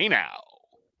exciting, hey now,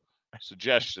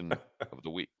 suggestion of the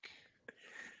week.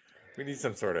 We need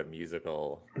some sort of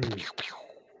musical.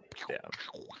 Yeah.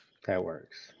 That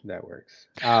works.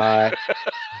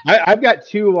 I've got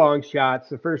 2 long shots.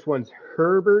 The first one's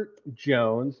Herbert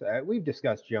Jones. We've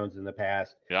discussed Jones in the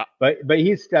past. Yeah. But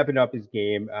he's stepping up his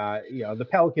game. The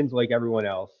Pelicans, like everyone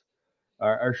else,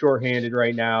 are shorthanded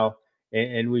right now,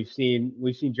 and we've seen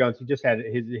Jones. He just had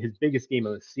his biggest game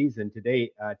of the season to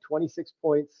date. 26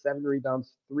 points, 7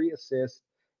 rebounds, 3 assists,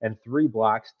 and 3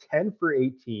 blocks. 10 for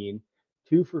 18,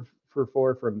 2 for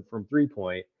 4 from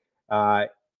 3-point.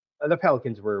 The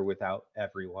Pelicans were without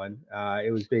everyone.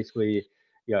 It was basically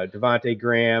Devontae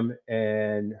Graham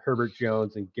and Herbert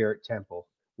Jones and Garrett Temple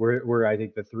were I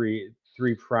think the three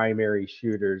primary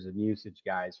shooters and usage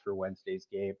guys for Wednesday's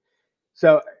game.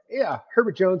 So, yeah,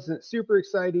 Herbert Jones isn't super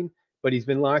exciting, but he's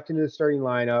been locked into the starting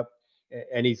lineup,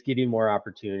 and he's getting more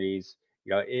opportunities.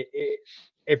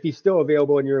 If he's still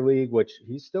available in your league, which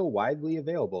he's still widely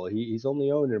available, he's only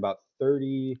owned in about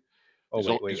 30.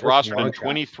 He's rostered in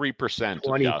 23%.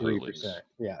 23%.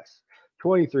 Yes,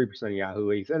 23% of Yahoo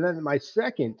leagues. And then my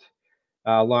second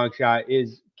long shot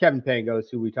is Kevin Pangos,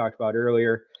 who we talked about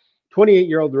earlier.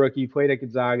 28-year-old rookie, played at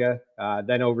Gonzaga,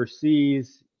 then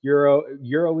overseas.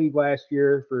 EuroLeague last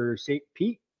year for St.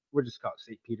 Pete. We'll just call it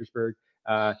St. Petersburg.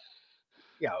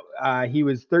 He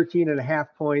was 13.5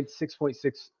 points,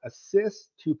 6.6 assists,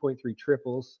 2.3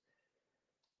 triples.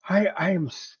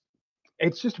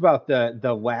 It's just about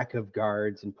the lack of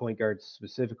guards and point guards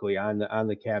specifically on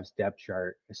the Cavs depth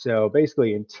chart. So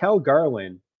basically, until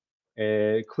Garland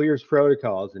clears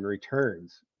protocols and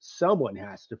returns, someone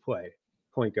has to play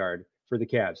point guard for the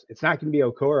Cavs. It's not going to be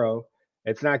Okoro.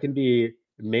 It's not going to be.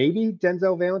 Maybe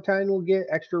Denzel Valentine will get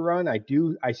extra run. I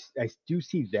do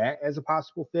see that as a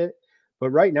possible fit.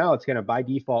 But right now it's kind of by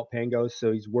default Pangos,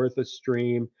 so he's worth a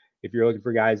stream. If you're looking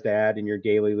for guys to add in your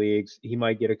daily leagues, he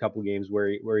might get a couple games where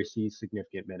he sees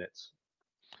significant minutes.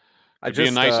 It'd be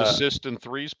a nice assist and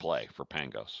threes play for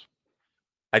Pangos.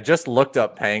 I just looked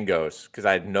up Pangos because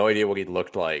I had no idea what he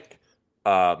looked like.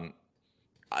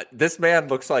 This man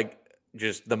looks like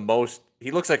just he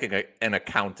looks like an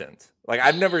accountant. Like,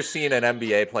 I've never seen an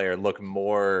NBA player look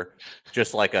more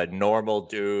just like a normal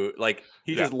dude. Like,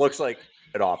 he just looks like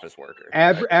an office worker.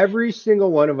 Every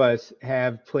single one of us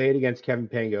have played against Kevin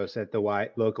Pangos at the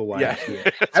local YMCA.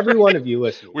 Yeah. Every one of you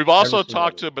listening. We've also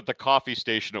talked to him at the coffee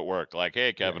station at work. Like,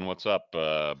 hey, Kevin, what's up?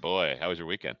 Boy, how was your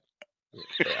weekend?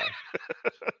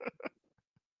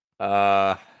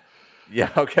 Yeah,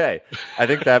 okay. I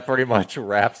think that pretty much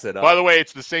wraps it up. By the way,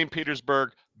 it's the St.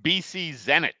 Petersburg BC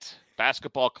Zenit.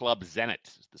 Basketball Club Zenit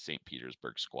is the St.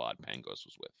 Petersburg squad Pangos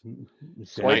was with.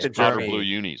 Some nice powder blue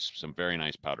unis. Some very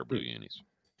nice powder blue unis.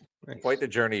 Nice. Quite the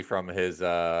journey from his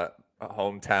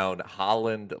hometown,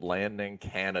 Holland Landing,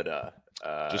 Canada.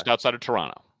 Just outside of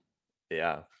Toronto.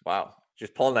 Yeah. Wow.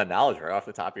 Just pulling that knowledge right off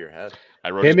the top of your head.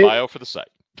 I wrote his bio for the site.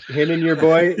 Him and your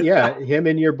boy,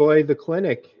 the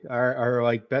Clinic are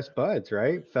like best buds,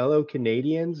 right? Fellow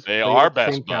Canadians. They are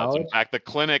best buds. In fact, the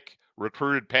Clinic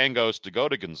recruited Pangos to go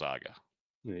to Gonzaga.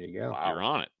 There you go. Wow. You're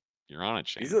on it. You're on it,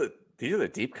 Shane. These are the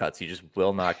deep cuts you just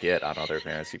will not get on other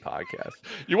fantasy podcasts.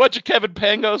 You want your Kevin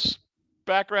Pangos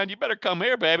background? You better come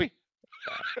here, baby.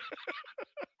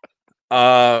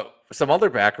 Some other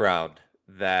background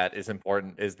that is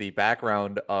important is the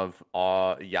background of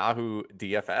Yahoo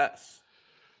DFS.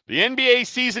 The NBA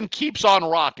season keeps on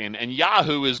rocking, and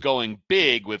Yahoo is going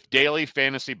big with daily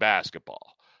fantasy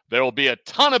basketball. There will be a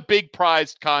ton of big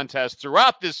prize contests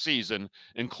throughout this season,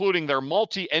 including their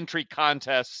multi-entry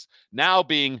contests now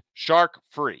being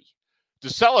shark-free. To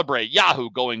celebrate Yahoo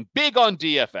going big on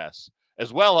DFS,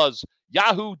 as well as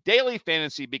Yahoo Daily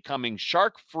Fantasy becoming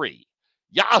shark-free,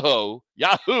 Yahoo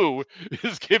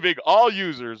is giving all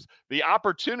users the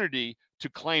opportunity to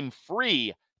claim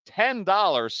free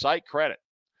 $10 site credit.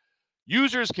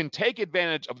 Users can take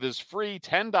advantage of this free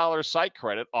 $10 site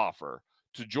credit offer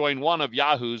to join one of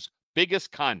Yahoo's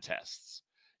biggest contests.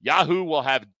 Yahoo will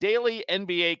have daily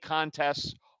NBA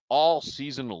contests all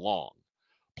season long.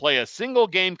 Play a single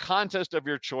game contest of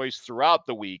your choice throughout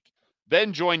the week,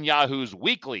 then join Yahoo's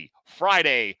weekly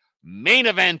Friday main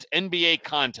event NBA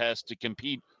contest to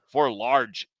compete for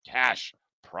large cash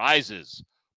prizes.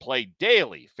 Play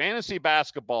daily fantasy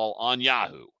basketball on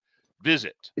Yahoo.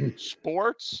 Visit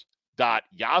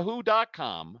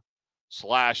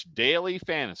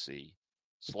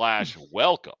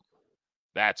sports.yahoo.com/dailyfantasy/welcome.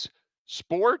 That's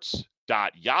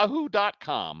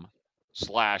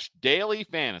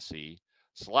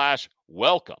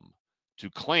sports.yahoo.com/dailyfantasy/welcome to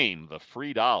claim the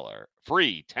free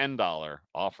 $10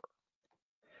 offer.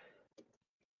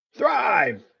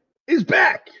 Thrive is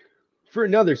back for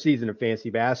another season of fantasy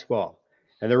basketball,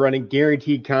 and they're running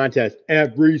guaranteed contests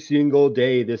every single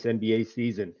day this NBA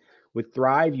season. With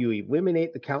Thrive, you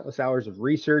eliminate the countless hours of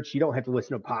research. You don't have to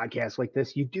listen to podcasts like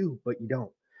this. You do, but you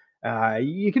don't.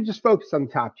 You can just focus on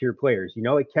the top tier players,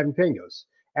 like Kevin Pangos,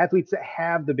 athletes that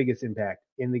have the biggest impact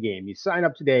in the game. You sign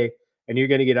up today, and you're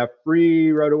going to get a free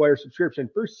RotoWire subscription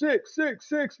for 6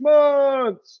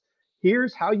 months.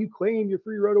 Here's how you claim your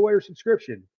free RotoWire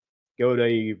subscription. Go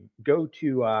to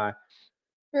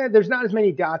there's not as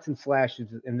many dots and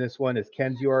slashes in this one as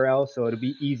Ken's URL, so it'll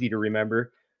be easy to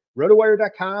remember.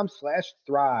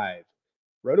 RotoWire.com/thrive.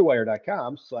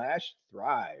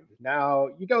 RotoWire.com/thrive. Now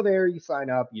you go there, you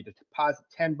sign up, you deposit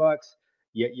 $10.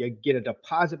 You get a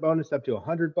deposit bonus up to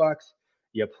 $100.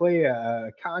 You play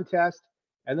a contest,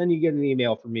 and then you get an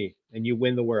email from me, and you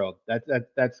win the world.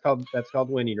 That's called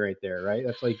winning right there, right?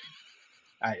 That's like,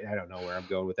 I don't know where I'm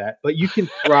going with that, but you can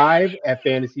thrive at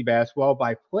fantasy basketball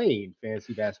by playing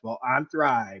fantasy basketball on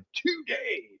Thrive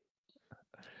today.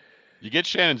 You get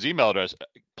Shannon's email address.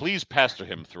 Please pester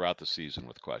him throughout the season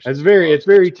with questions. It's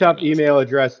very tough email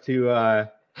address to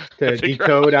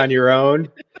decode on your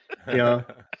own.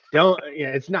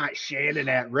 It's not Shannon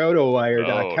at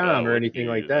rotowire.com or anything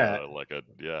like that.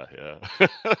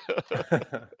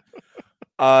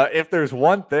 If there's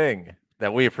one thing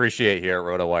that we appreciate here at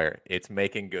RotoWire, it's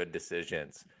making good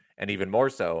decisions, and even more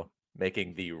so,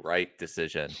 making the right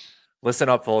decision. Listen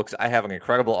up, folks. I have an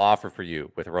incredible offer for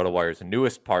you with RotoWire's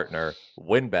newest partner,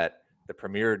 WynnBET, the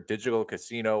premier digital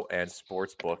casino and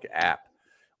sportsbook app.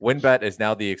 WynnBET is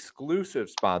now the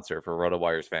exclusive sponsor for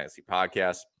RotoWire's fantasy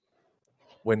podcast.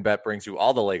 WynnBET brings you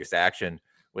all the latest action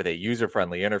with a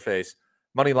user-friendly interface,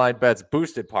 moneyline bets,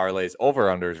 boosted parlays,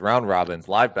 over-unders, round robins,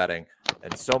 live betting,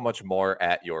 and so much more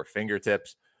at your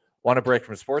fingertips. Want to break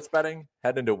from sports betting?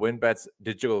 Head into WynnBET's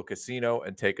digital casino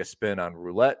and take a spin on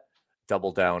roulette,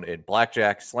 double down in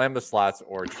blackjack, slam the slots,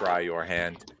 or try your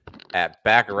hand at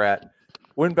Baccarat.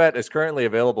 WynnBET is currently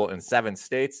available in 7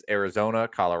 states: Arizona,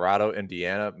 Colorado,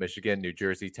 Indiana, Michigan, New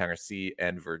Jersey, Tennessee,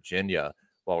 and Virginia,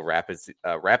 while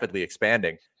rapidly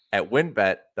expanding. At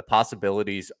WynnBET, the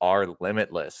possibilities are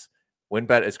limitless.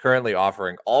 WynnBET is currently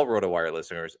offering all RotoWire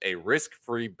listeners a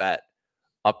risk-free bet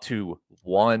up to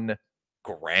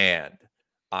 $1,000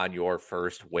 on your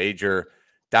first wager.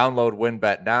 Download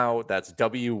WynnBET now. That's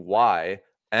WYNNBET.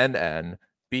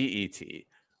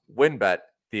 WynnBET,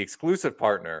 the exclusive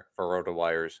partner for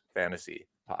RotoWire's fantasy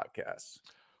podcasts.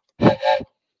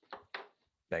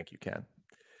 Thank you, Ken.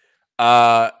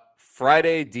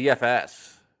 Friday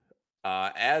DFS.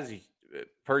 As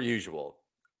per usual,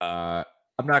 I'm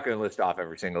not going to list off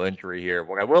every single injury here.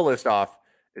 What I will list off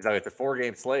is that it's a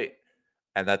 4-game slate,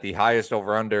 and that the highest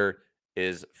over-under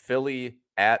is Philly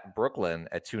at Brooklyn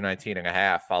at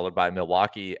 219.5, followed by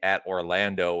Milwaukee at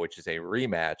Orlando, which is a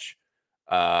rematch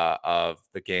of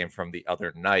the game from the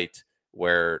other night,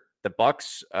 where the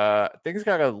Bucks things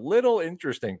got a little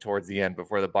interesting towards the end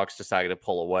before the Bucks decided to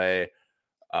pull away.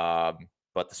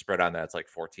 But the spread on that's like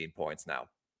 14 points now.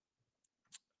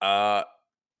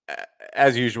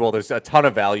 as usual, there's a ton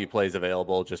of value plays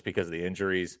available just because of the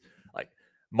injuries. Like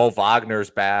Mo Wagner's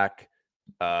back.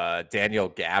 Daniel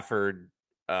Gafford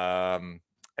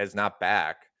is not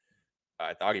back.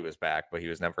 I thought he was back, but he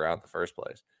was never out in the first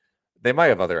place. They might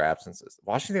have other absences.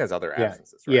 Washington has other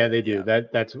absences, right? Yeah, they do.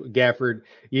 That's Gafford.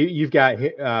 You've got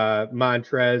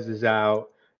Montrez is out,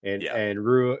 and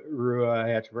Rua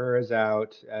Hachimura is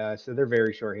out. So they're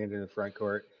very shorthanded in the front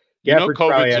court. Gafford's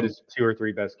probably had his 2 or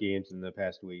 3 best games in the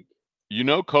past week.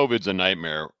 COVID's a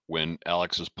nightmare when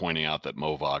Alex is pointing out that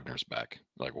Mo Wagner's back.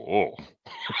 Like, whoa.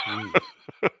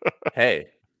 Hey,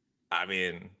 I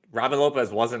mean, Robin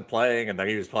Lopez wasn't playing, and then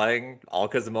he was playing all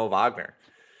because of Mo Wagner.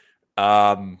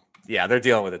 Yeah, they're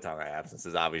dealing with a ton of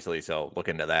absences, obviously, so look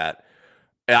into that.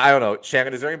 I don't know.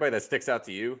 Shannon, is there anybody that sticks out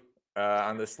to you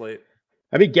on this slate?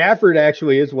 I mean, Gafford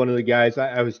actually is one of the guys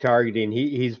I was targeting.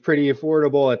 He's pretty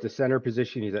affordable at the center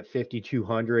position. He's at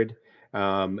 5,200.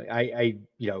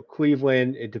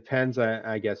 Cleveland, it depends on,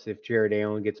 I guess, if Jared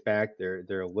Allen gets back,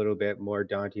 they're a little bit more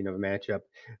daunting of a matchup,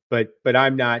 but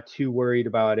I'm not too worried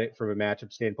about it from a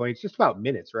matchup standpoint. It's just about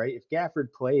minutes, right? If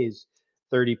Gafford plays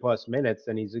 30 plus minutes,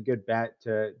 then he's a good bet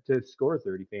to score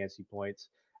 30 fantasy points.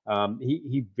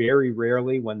 He very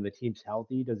rarely, when the team's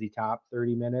healthy, does he top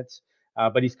 30 minutes,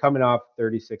 but he's coming off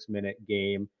 36-minute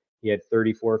game. He had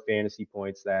 34 fantasy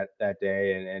points that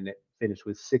day, and it finished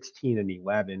with 16 and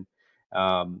 11.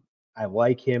 I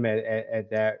like him at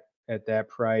that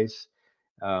price.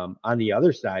 On the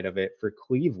other side of it, for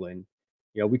Cleveland,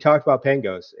 we talked about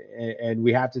Pangos, and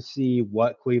we have to see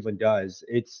what Cleveland does.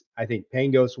 I think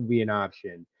Pangos will be an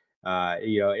option.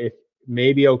 If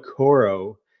maybe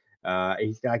Okoro,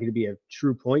 he's not going to be a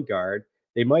true point guard.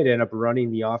 They might end up running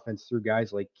the offense through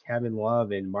guys like Kevin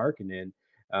Love and Markkanen.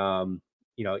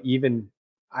 Even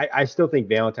I still think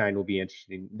Valentine will be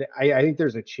interesting. I think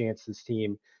there's a chance this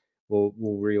team will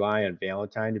rely on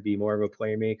Valentine to be more of a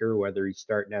playmaker, whether he's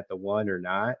starting at the 1 or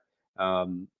not.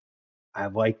 I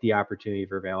like the opportunity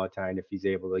for Valentine if he's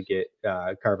able to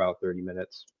carve out 30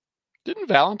 minutes. Didn't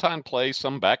Valentine play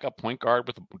some backup point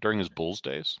guard during his Bulls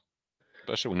days,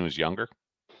 especially when he was younger?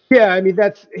 Yeah, I mean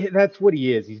that's what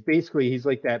he is. He's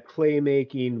like that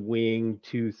playmaking wing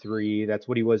 2-3. That's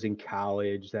what he was in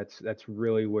college. That's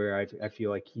really where I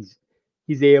feel like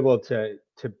he's able to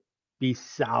be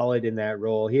solid in that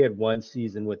role. He had one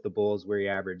season with the Bulls where he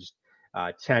averaged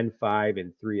 10, 5,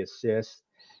 and 3 assists.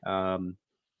 And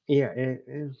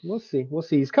we'll see.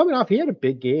 He's coming off. He had a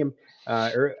big game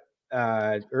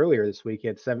earlier this week. He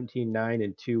had 17, 9,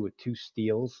 and 2 with 2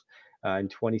 steals in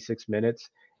 26 minutes.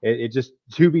 It just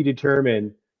to be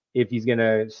determined if he's going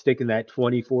to stick in that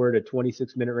 24 to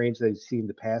 26 minute range that he's seen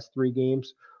the past 3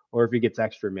 games, or if he gets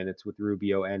extra minutes with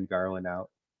Rubio and Garland out.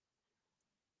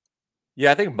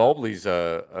 Yeah, I think Mobley's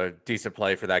a decent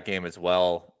play for that game as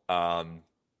well.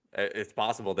 It's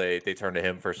possible they turn to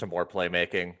him for some more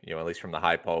playmaking, at least from the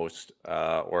high post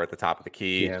or at the top of the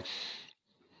key.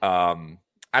 Yeah.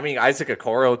 I mean, Isaac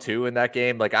Okoro too in that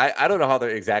game. Like, I don't know how they're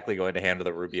exactly going to handle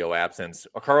the Rubio absence.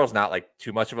 Okoro's not like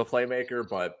too much of a playmaker,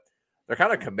 but they're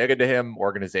kind of committed to him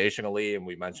organizationally. And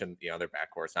we mentioned, their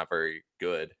backcourt's not very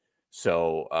good.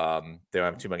 So they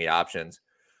don't have too many options.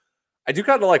 I do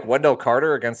kind of like Wendell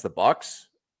Carter against the Bucks.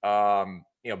 Bobby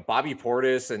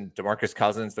Portis and DeMarcus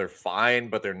Cousins, they're fine,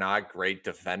 but they're not great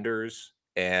defenders.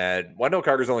 And Wendell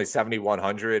Carter's only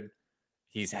 7,100.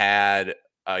 He's had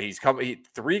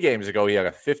 3 games ago, he had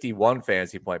a 51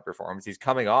 fantasy point performance. He's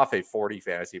coming off a 40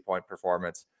 fantasy point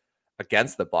performance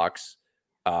against the Bucks.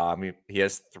 He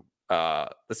has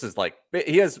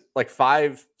he has like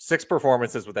 5-6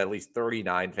 performances with at least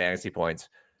 39 fantasy points,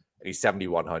 and he's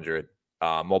 7,100.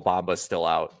 Mo Bamba's still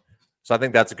out. So I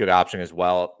think that's a good option as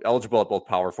well. Eligible at both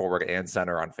power forward and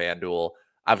center on FanDuel.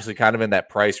 Obviously kind of in that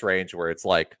price range where it's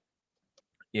like,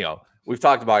 we've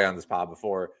talked about it on this pod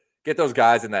before. Get those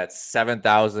guys in that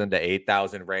 7,000 to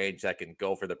 8,000 range that can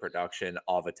go for the production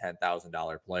of a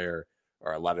 $10,000 player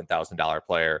or $11,000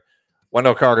 player.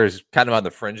 Wendell Carter is kind of on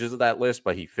the fringes of that list,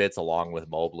 but he fits along with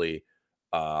Mobley.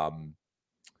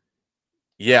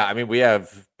 Yeah, I mean, we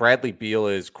have Bradley Beal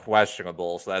is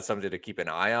questionable, so that's something to keep an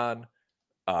eye on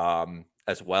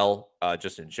as well,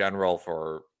 just in general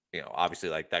for, obviously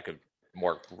like that could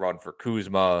more run for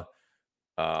Kuzma,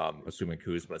 assuming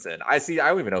Kuzma's in. I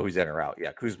don't even know who's in or out.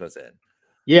 Yeah, Kuzma's in.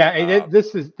 Yeah,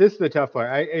 this is the tough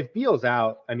part. If Beal's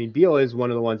out, I mean, Beal is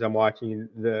one of the ones I'm watching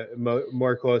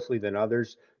more closely than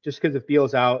others, just because if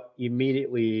Beal's out,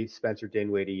 immediately Spencer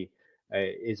Dinwiddie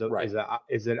is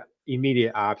an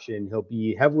immediate option. He'll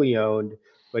be heavily owned,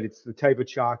 but it's the type of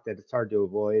chalk that it's hard to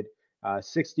avoid.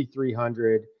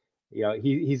 6,300.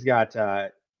 He's got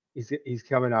he's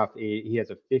coming off he has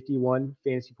a 51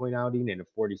 fantasy point outing and a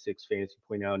 46 fantasy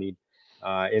point outing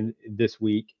in this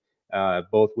week,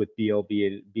 both with Beal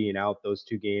being out those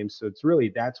 2 games. So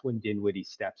that's when Dinwiddie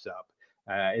steps up.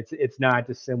 It's not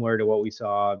dissimilar to what we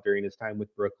saw during his time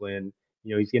with Brooklyn.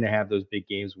 He's going to have those big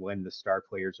games when the star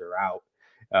players are out.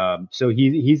 So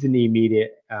he's an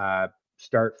immediate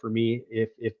start for me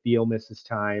if Beal misses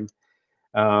time.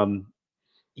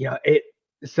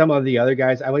 Some of the other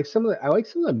guys, I like some of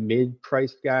the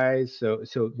mid-priced guys. So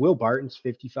Will Barton's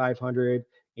 5,500,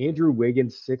 Andrew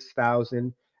Wiggins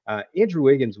 6,000. Andrew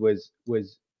Wiggins was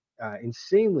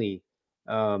insanely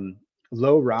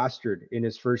low rostered in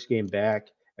his first game back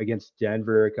against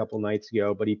Denver a couple nights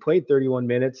ago, but he played 31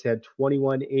 minutes, had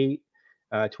 21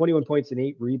 points and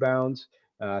 8 rebounds,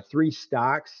 3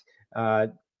 stocks.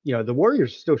 The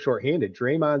Warriors are still shorthanded.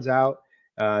 Draymond's out.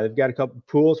 They've got a couple.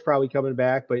 Poole's probably coming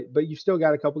back, but you still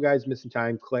got a couple guys missing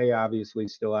time. Clay obviously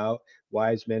still out.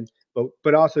 Wiseman,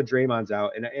 but also Draymond's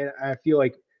out, and I feel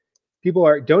like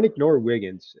don't ignore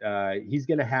Wiggins. He's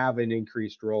going to have an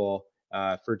increased role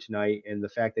for tonight, and the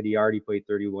fact that he already played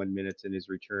 31 minutes in his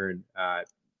return,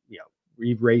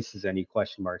 erases any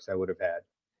question marks I would have had.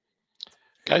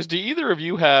 Guys, do either of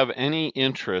you have any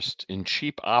interest in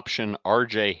cheap option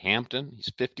RJ Hampton?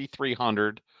 He's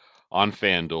 5,300 on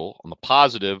FanDuel. On the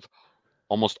positive,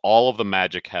 almost all of the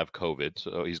Magic have COVID,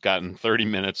 so he's gotten 30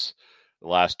 minutes the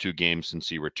last 2 games since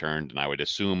he returned, and I would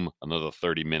assume another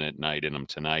 30-minute night in him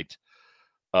tonight.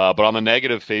 But on the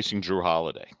negative, facing Drew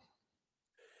Holiday.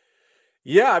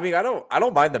 Yeah, I mean, I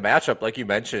don't mind the matchup, like you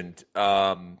mentioned.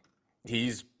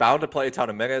 He's bound to play a ton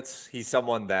of minutes. He's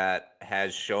someone that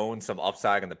has shown some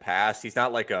upside in the past. He's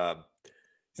not like a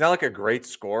great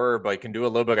scorer, but he can do a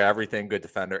little bit of everything. Good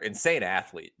defender, insane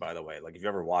athlete, by the way. Like if you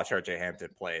ever watch RJ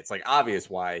Hampton play, it's like obvious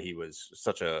why he was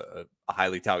such a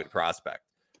highly touted prospect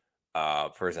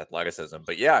for his athleticism.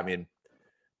 But yeah, I mean,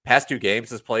 past 2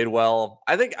 games has played well.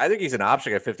 I think he's an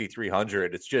option at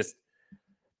 5,300.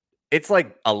 It's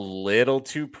like a little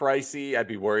too pricey. I'd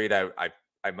be worried.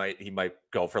 He might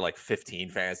go for like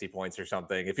 15 fantasy points or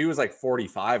something. If he was like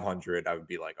 4,500, I would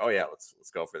be like, oh yeah,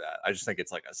 let's go for that. I just think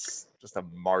it's like just a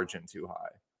margin too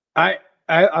high.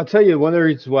 I'll tell you one of the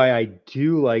reasons why I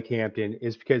do like Hampton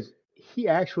is because he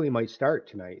actually might start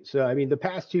tonight. So I mean, the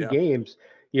past 2 games,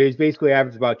 he's basically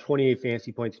averaged about 28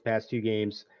 fantasy points the past 2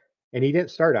 games, and he didn't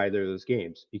start either of those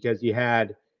games because you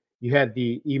had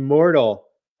the immortal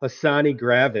Hassani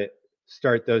Gravett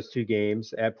start those 2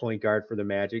 games at point guard for the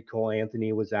Magic. Cole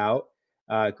Anthony was out.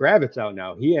 Gravett's out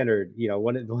now. He entered,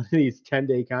 one of these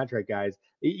 10-day contract guys.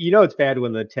 It's bad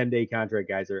when the 10-day contract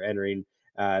guys are entering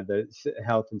the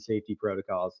health and safety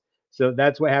protocols. So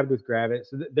that's what happened with Gravett.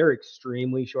 So they're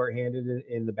extremely shorthanded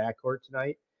in the backcourt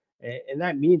tonight. And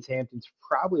that means Hampton's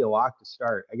probably a lock to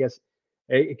start. I guess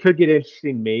it could get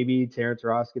interesting. Maybe Terrence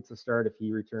Ross gets a start if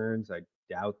he returns. I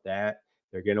doubt that.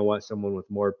 They're going to want someone with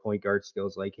more point guard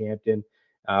skills like Hampton.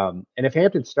 And if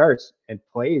Hampton starts and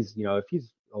plays, if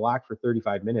he's a lock for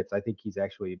 35 minutes, I think he's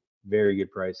actually a very good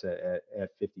price at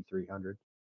 5,300.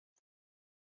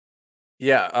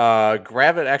 Yeah,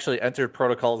 Gravett actually entered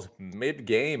protocols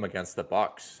mid-game against the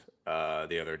Bucks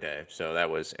the other day, so that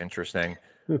was interesting.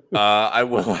 I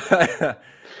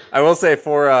will say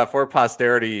for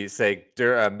posterity's sake,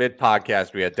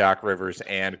 mid-podcast we had Doc Rivers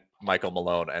and Michael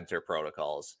Malone enter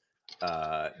protocols.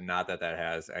 Not that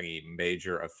has any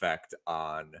major effect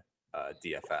on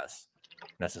DFS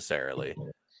necessarily.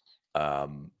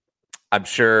 I'm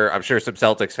sure some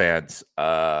Celtics fans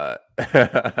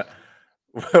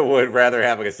would rather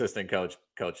have an assistant coach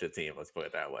the team. Let's put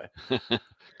it that way.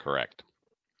 Correct.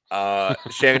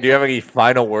 Shannon, do you have any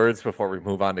final words before we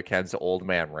move on to Ken's old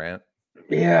man rant?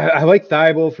 Yeah, I like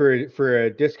Thibault for a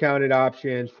discounted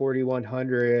option,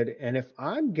 4,100. And if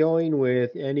I'm going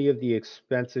with any of the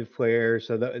expensive players,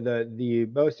 so the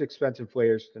most expensive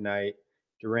players tonight,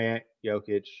 Durant,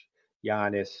 Jokic,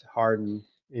 Giannis, Harden,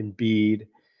 Embiid,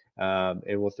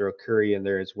 and we'll throw Curry in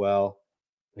there as well.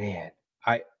 Man,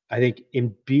 I think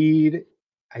Embiid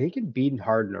and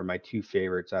Harden are my 2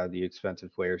 favorites out of the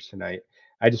expensive players tonight.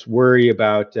 I just worry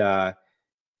about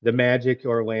the Magic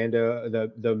Orlando,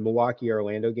 the Milwaukee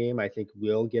Orlando game, I think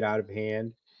will get out of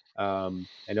hand. I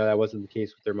know that wasn't the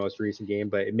case with their most recent game,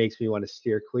 but it makes me want to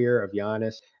steer clear of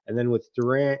Giannis. And then with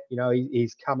Durant,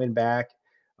 he's coming back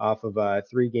off of a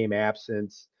 3-game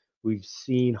absence. We've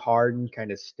seen Harden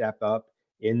kind of step up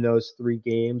in those 3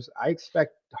 games. I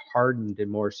expect Harden to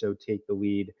more so take the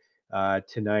lead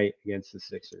tonight against the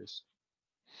Sixers.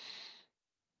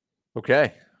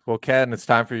 Okay. Well, Ken, it's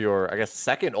time for your, I guess,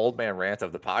 second old man rant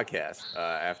of the podcast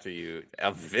after you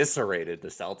eviscerated the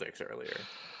Celtics earlier.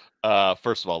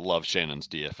 First of all, love Shannon's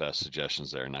DFS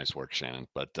suggestions there. Nice work, Shannon.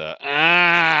 But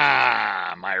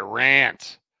my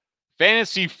rant.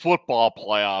 Fantasy football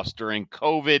playoffs during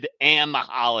COVID and the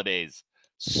holidays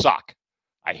suck.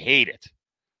 I hate it.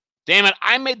 Damn it,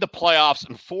 I made the playoffs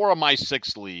in 4 of my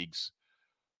 6 leagues.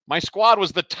 My squad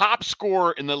was the top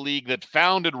scorer in the league that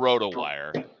founded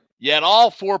RotoWire. Yet all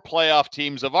 4 playoff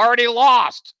teams have already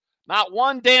lost. Not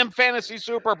one damn fantasy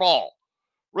Super Bowl.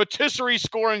 Rotisserie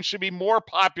scoring should be more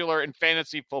popular in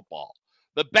fantasy football.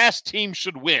 The best team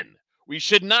should win. We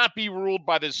should not be ruled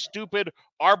by this stupid,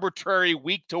 arbitrary,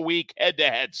 week-to-week,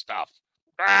 head-to-head stuff.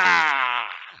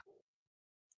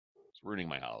 It's ruining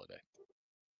my holiday.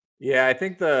 Yeah, I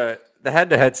think the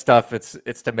head-to-head stuff,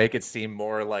 it's to make it seem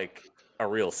more like a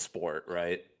real sport,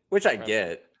 right? Which I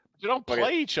get. You don't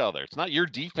play each other. It's not your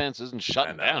defense isn't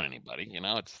shutting down anybody.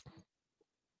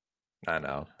 I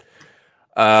know.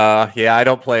 Yeah, I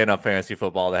don't play enough fantasy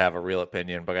football to have a real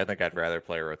opinion, but I think I'd rather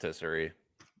play rotisserie.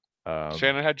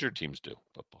 Shannon, how'd your teams do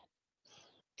football?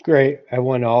 Great. I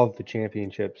won all of the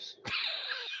championships.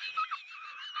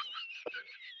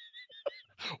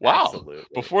 Wow. Absolutely.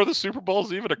 Before the Super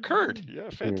Bowls even occurred.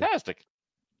 Yeah, fantastic.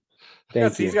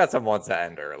 He's got some ones to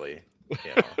end early.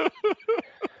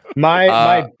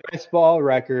 My best ball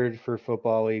record for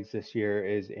football leagues this year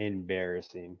is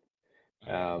embarrassing.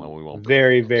 We won't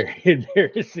very, very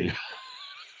embarrassing.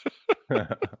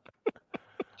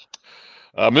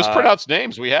 Mispronounced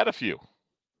names. We had a few.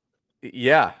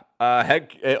 Yeah.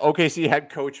 OKC head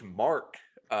coach Mark,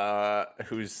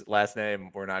 whose last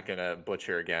name we're not going to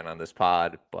butcher again on this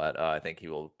pod, but I think he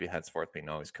will be henceforth be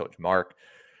known as Coach Mark.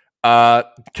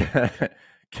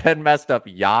 Ken messed up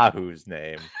Yahoo's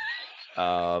name.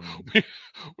 Sponsor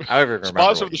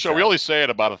of the show. We only say it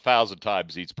about 1,000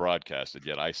 times each broadcast, and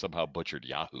yet I somehow butchered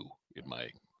Yahoo in my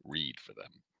read for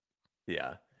them.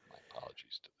 Yeah. My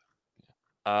apologies to them.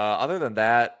 Yeah. Other than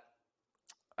that,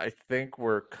 I think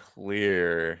we're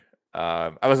clear.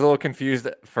 I was a little confused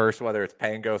at first whether it's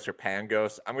Pangos or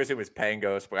Pangos. I'm going to say it was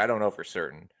Pangos, but I don't know for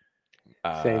certain.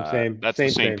 Same. That's same, the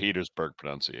St. same. Petersburg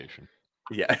pronunciation.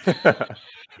 Yeah.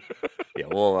 Yeah,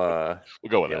 we'll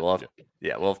go with that.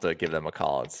 We'll have to give them a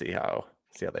call and see how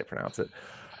they pronounce it.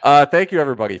 Thank you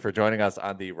everybody for joining us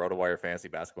on the RotoWire Fantasy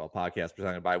Basketball Podcast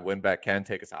presented by WynnBET. Ken,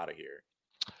 take us out of here.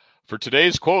 For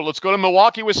today's quote, let's go to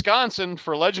Milwaukee, Wisconsin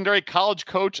for legendary college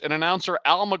coach and announcer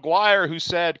Al McGuire, who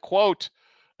said, quote,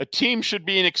 "A team should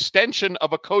be an extension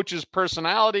of a coach's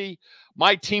personality.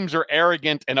 My teams are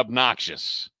arrogant and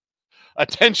obnoxious.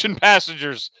 Attention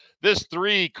passengers, this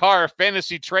 3-car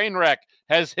fantasy train wreck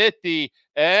has hit the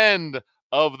end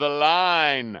of the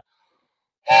line."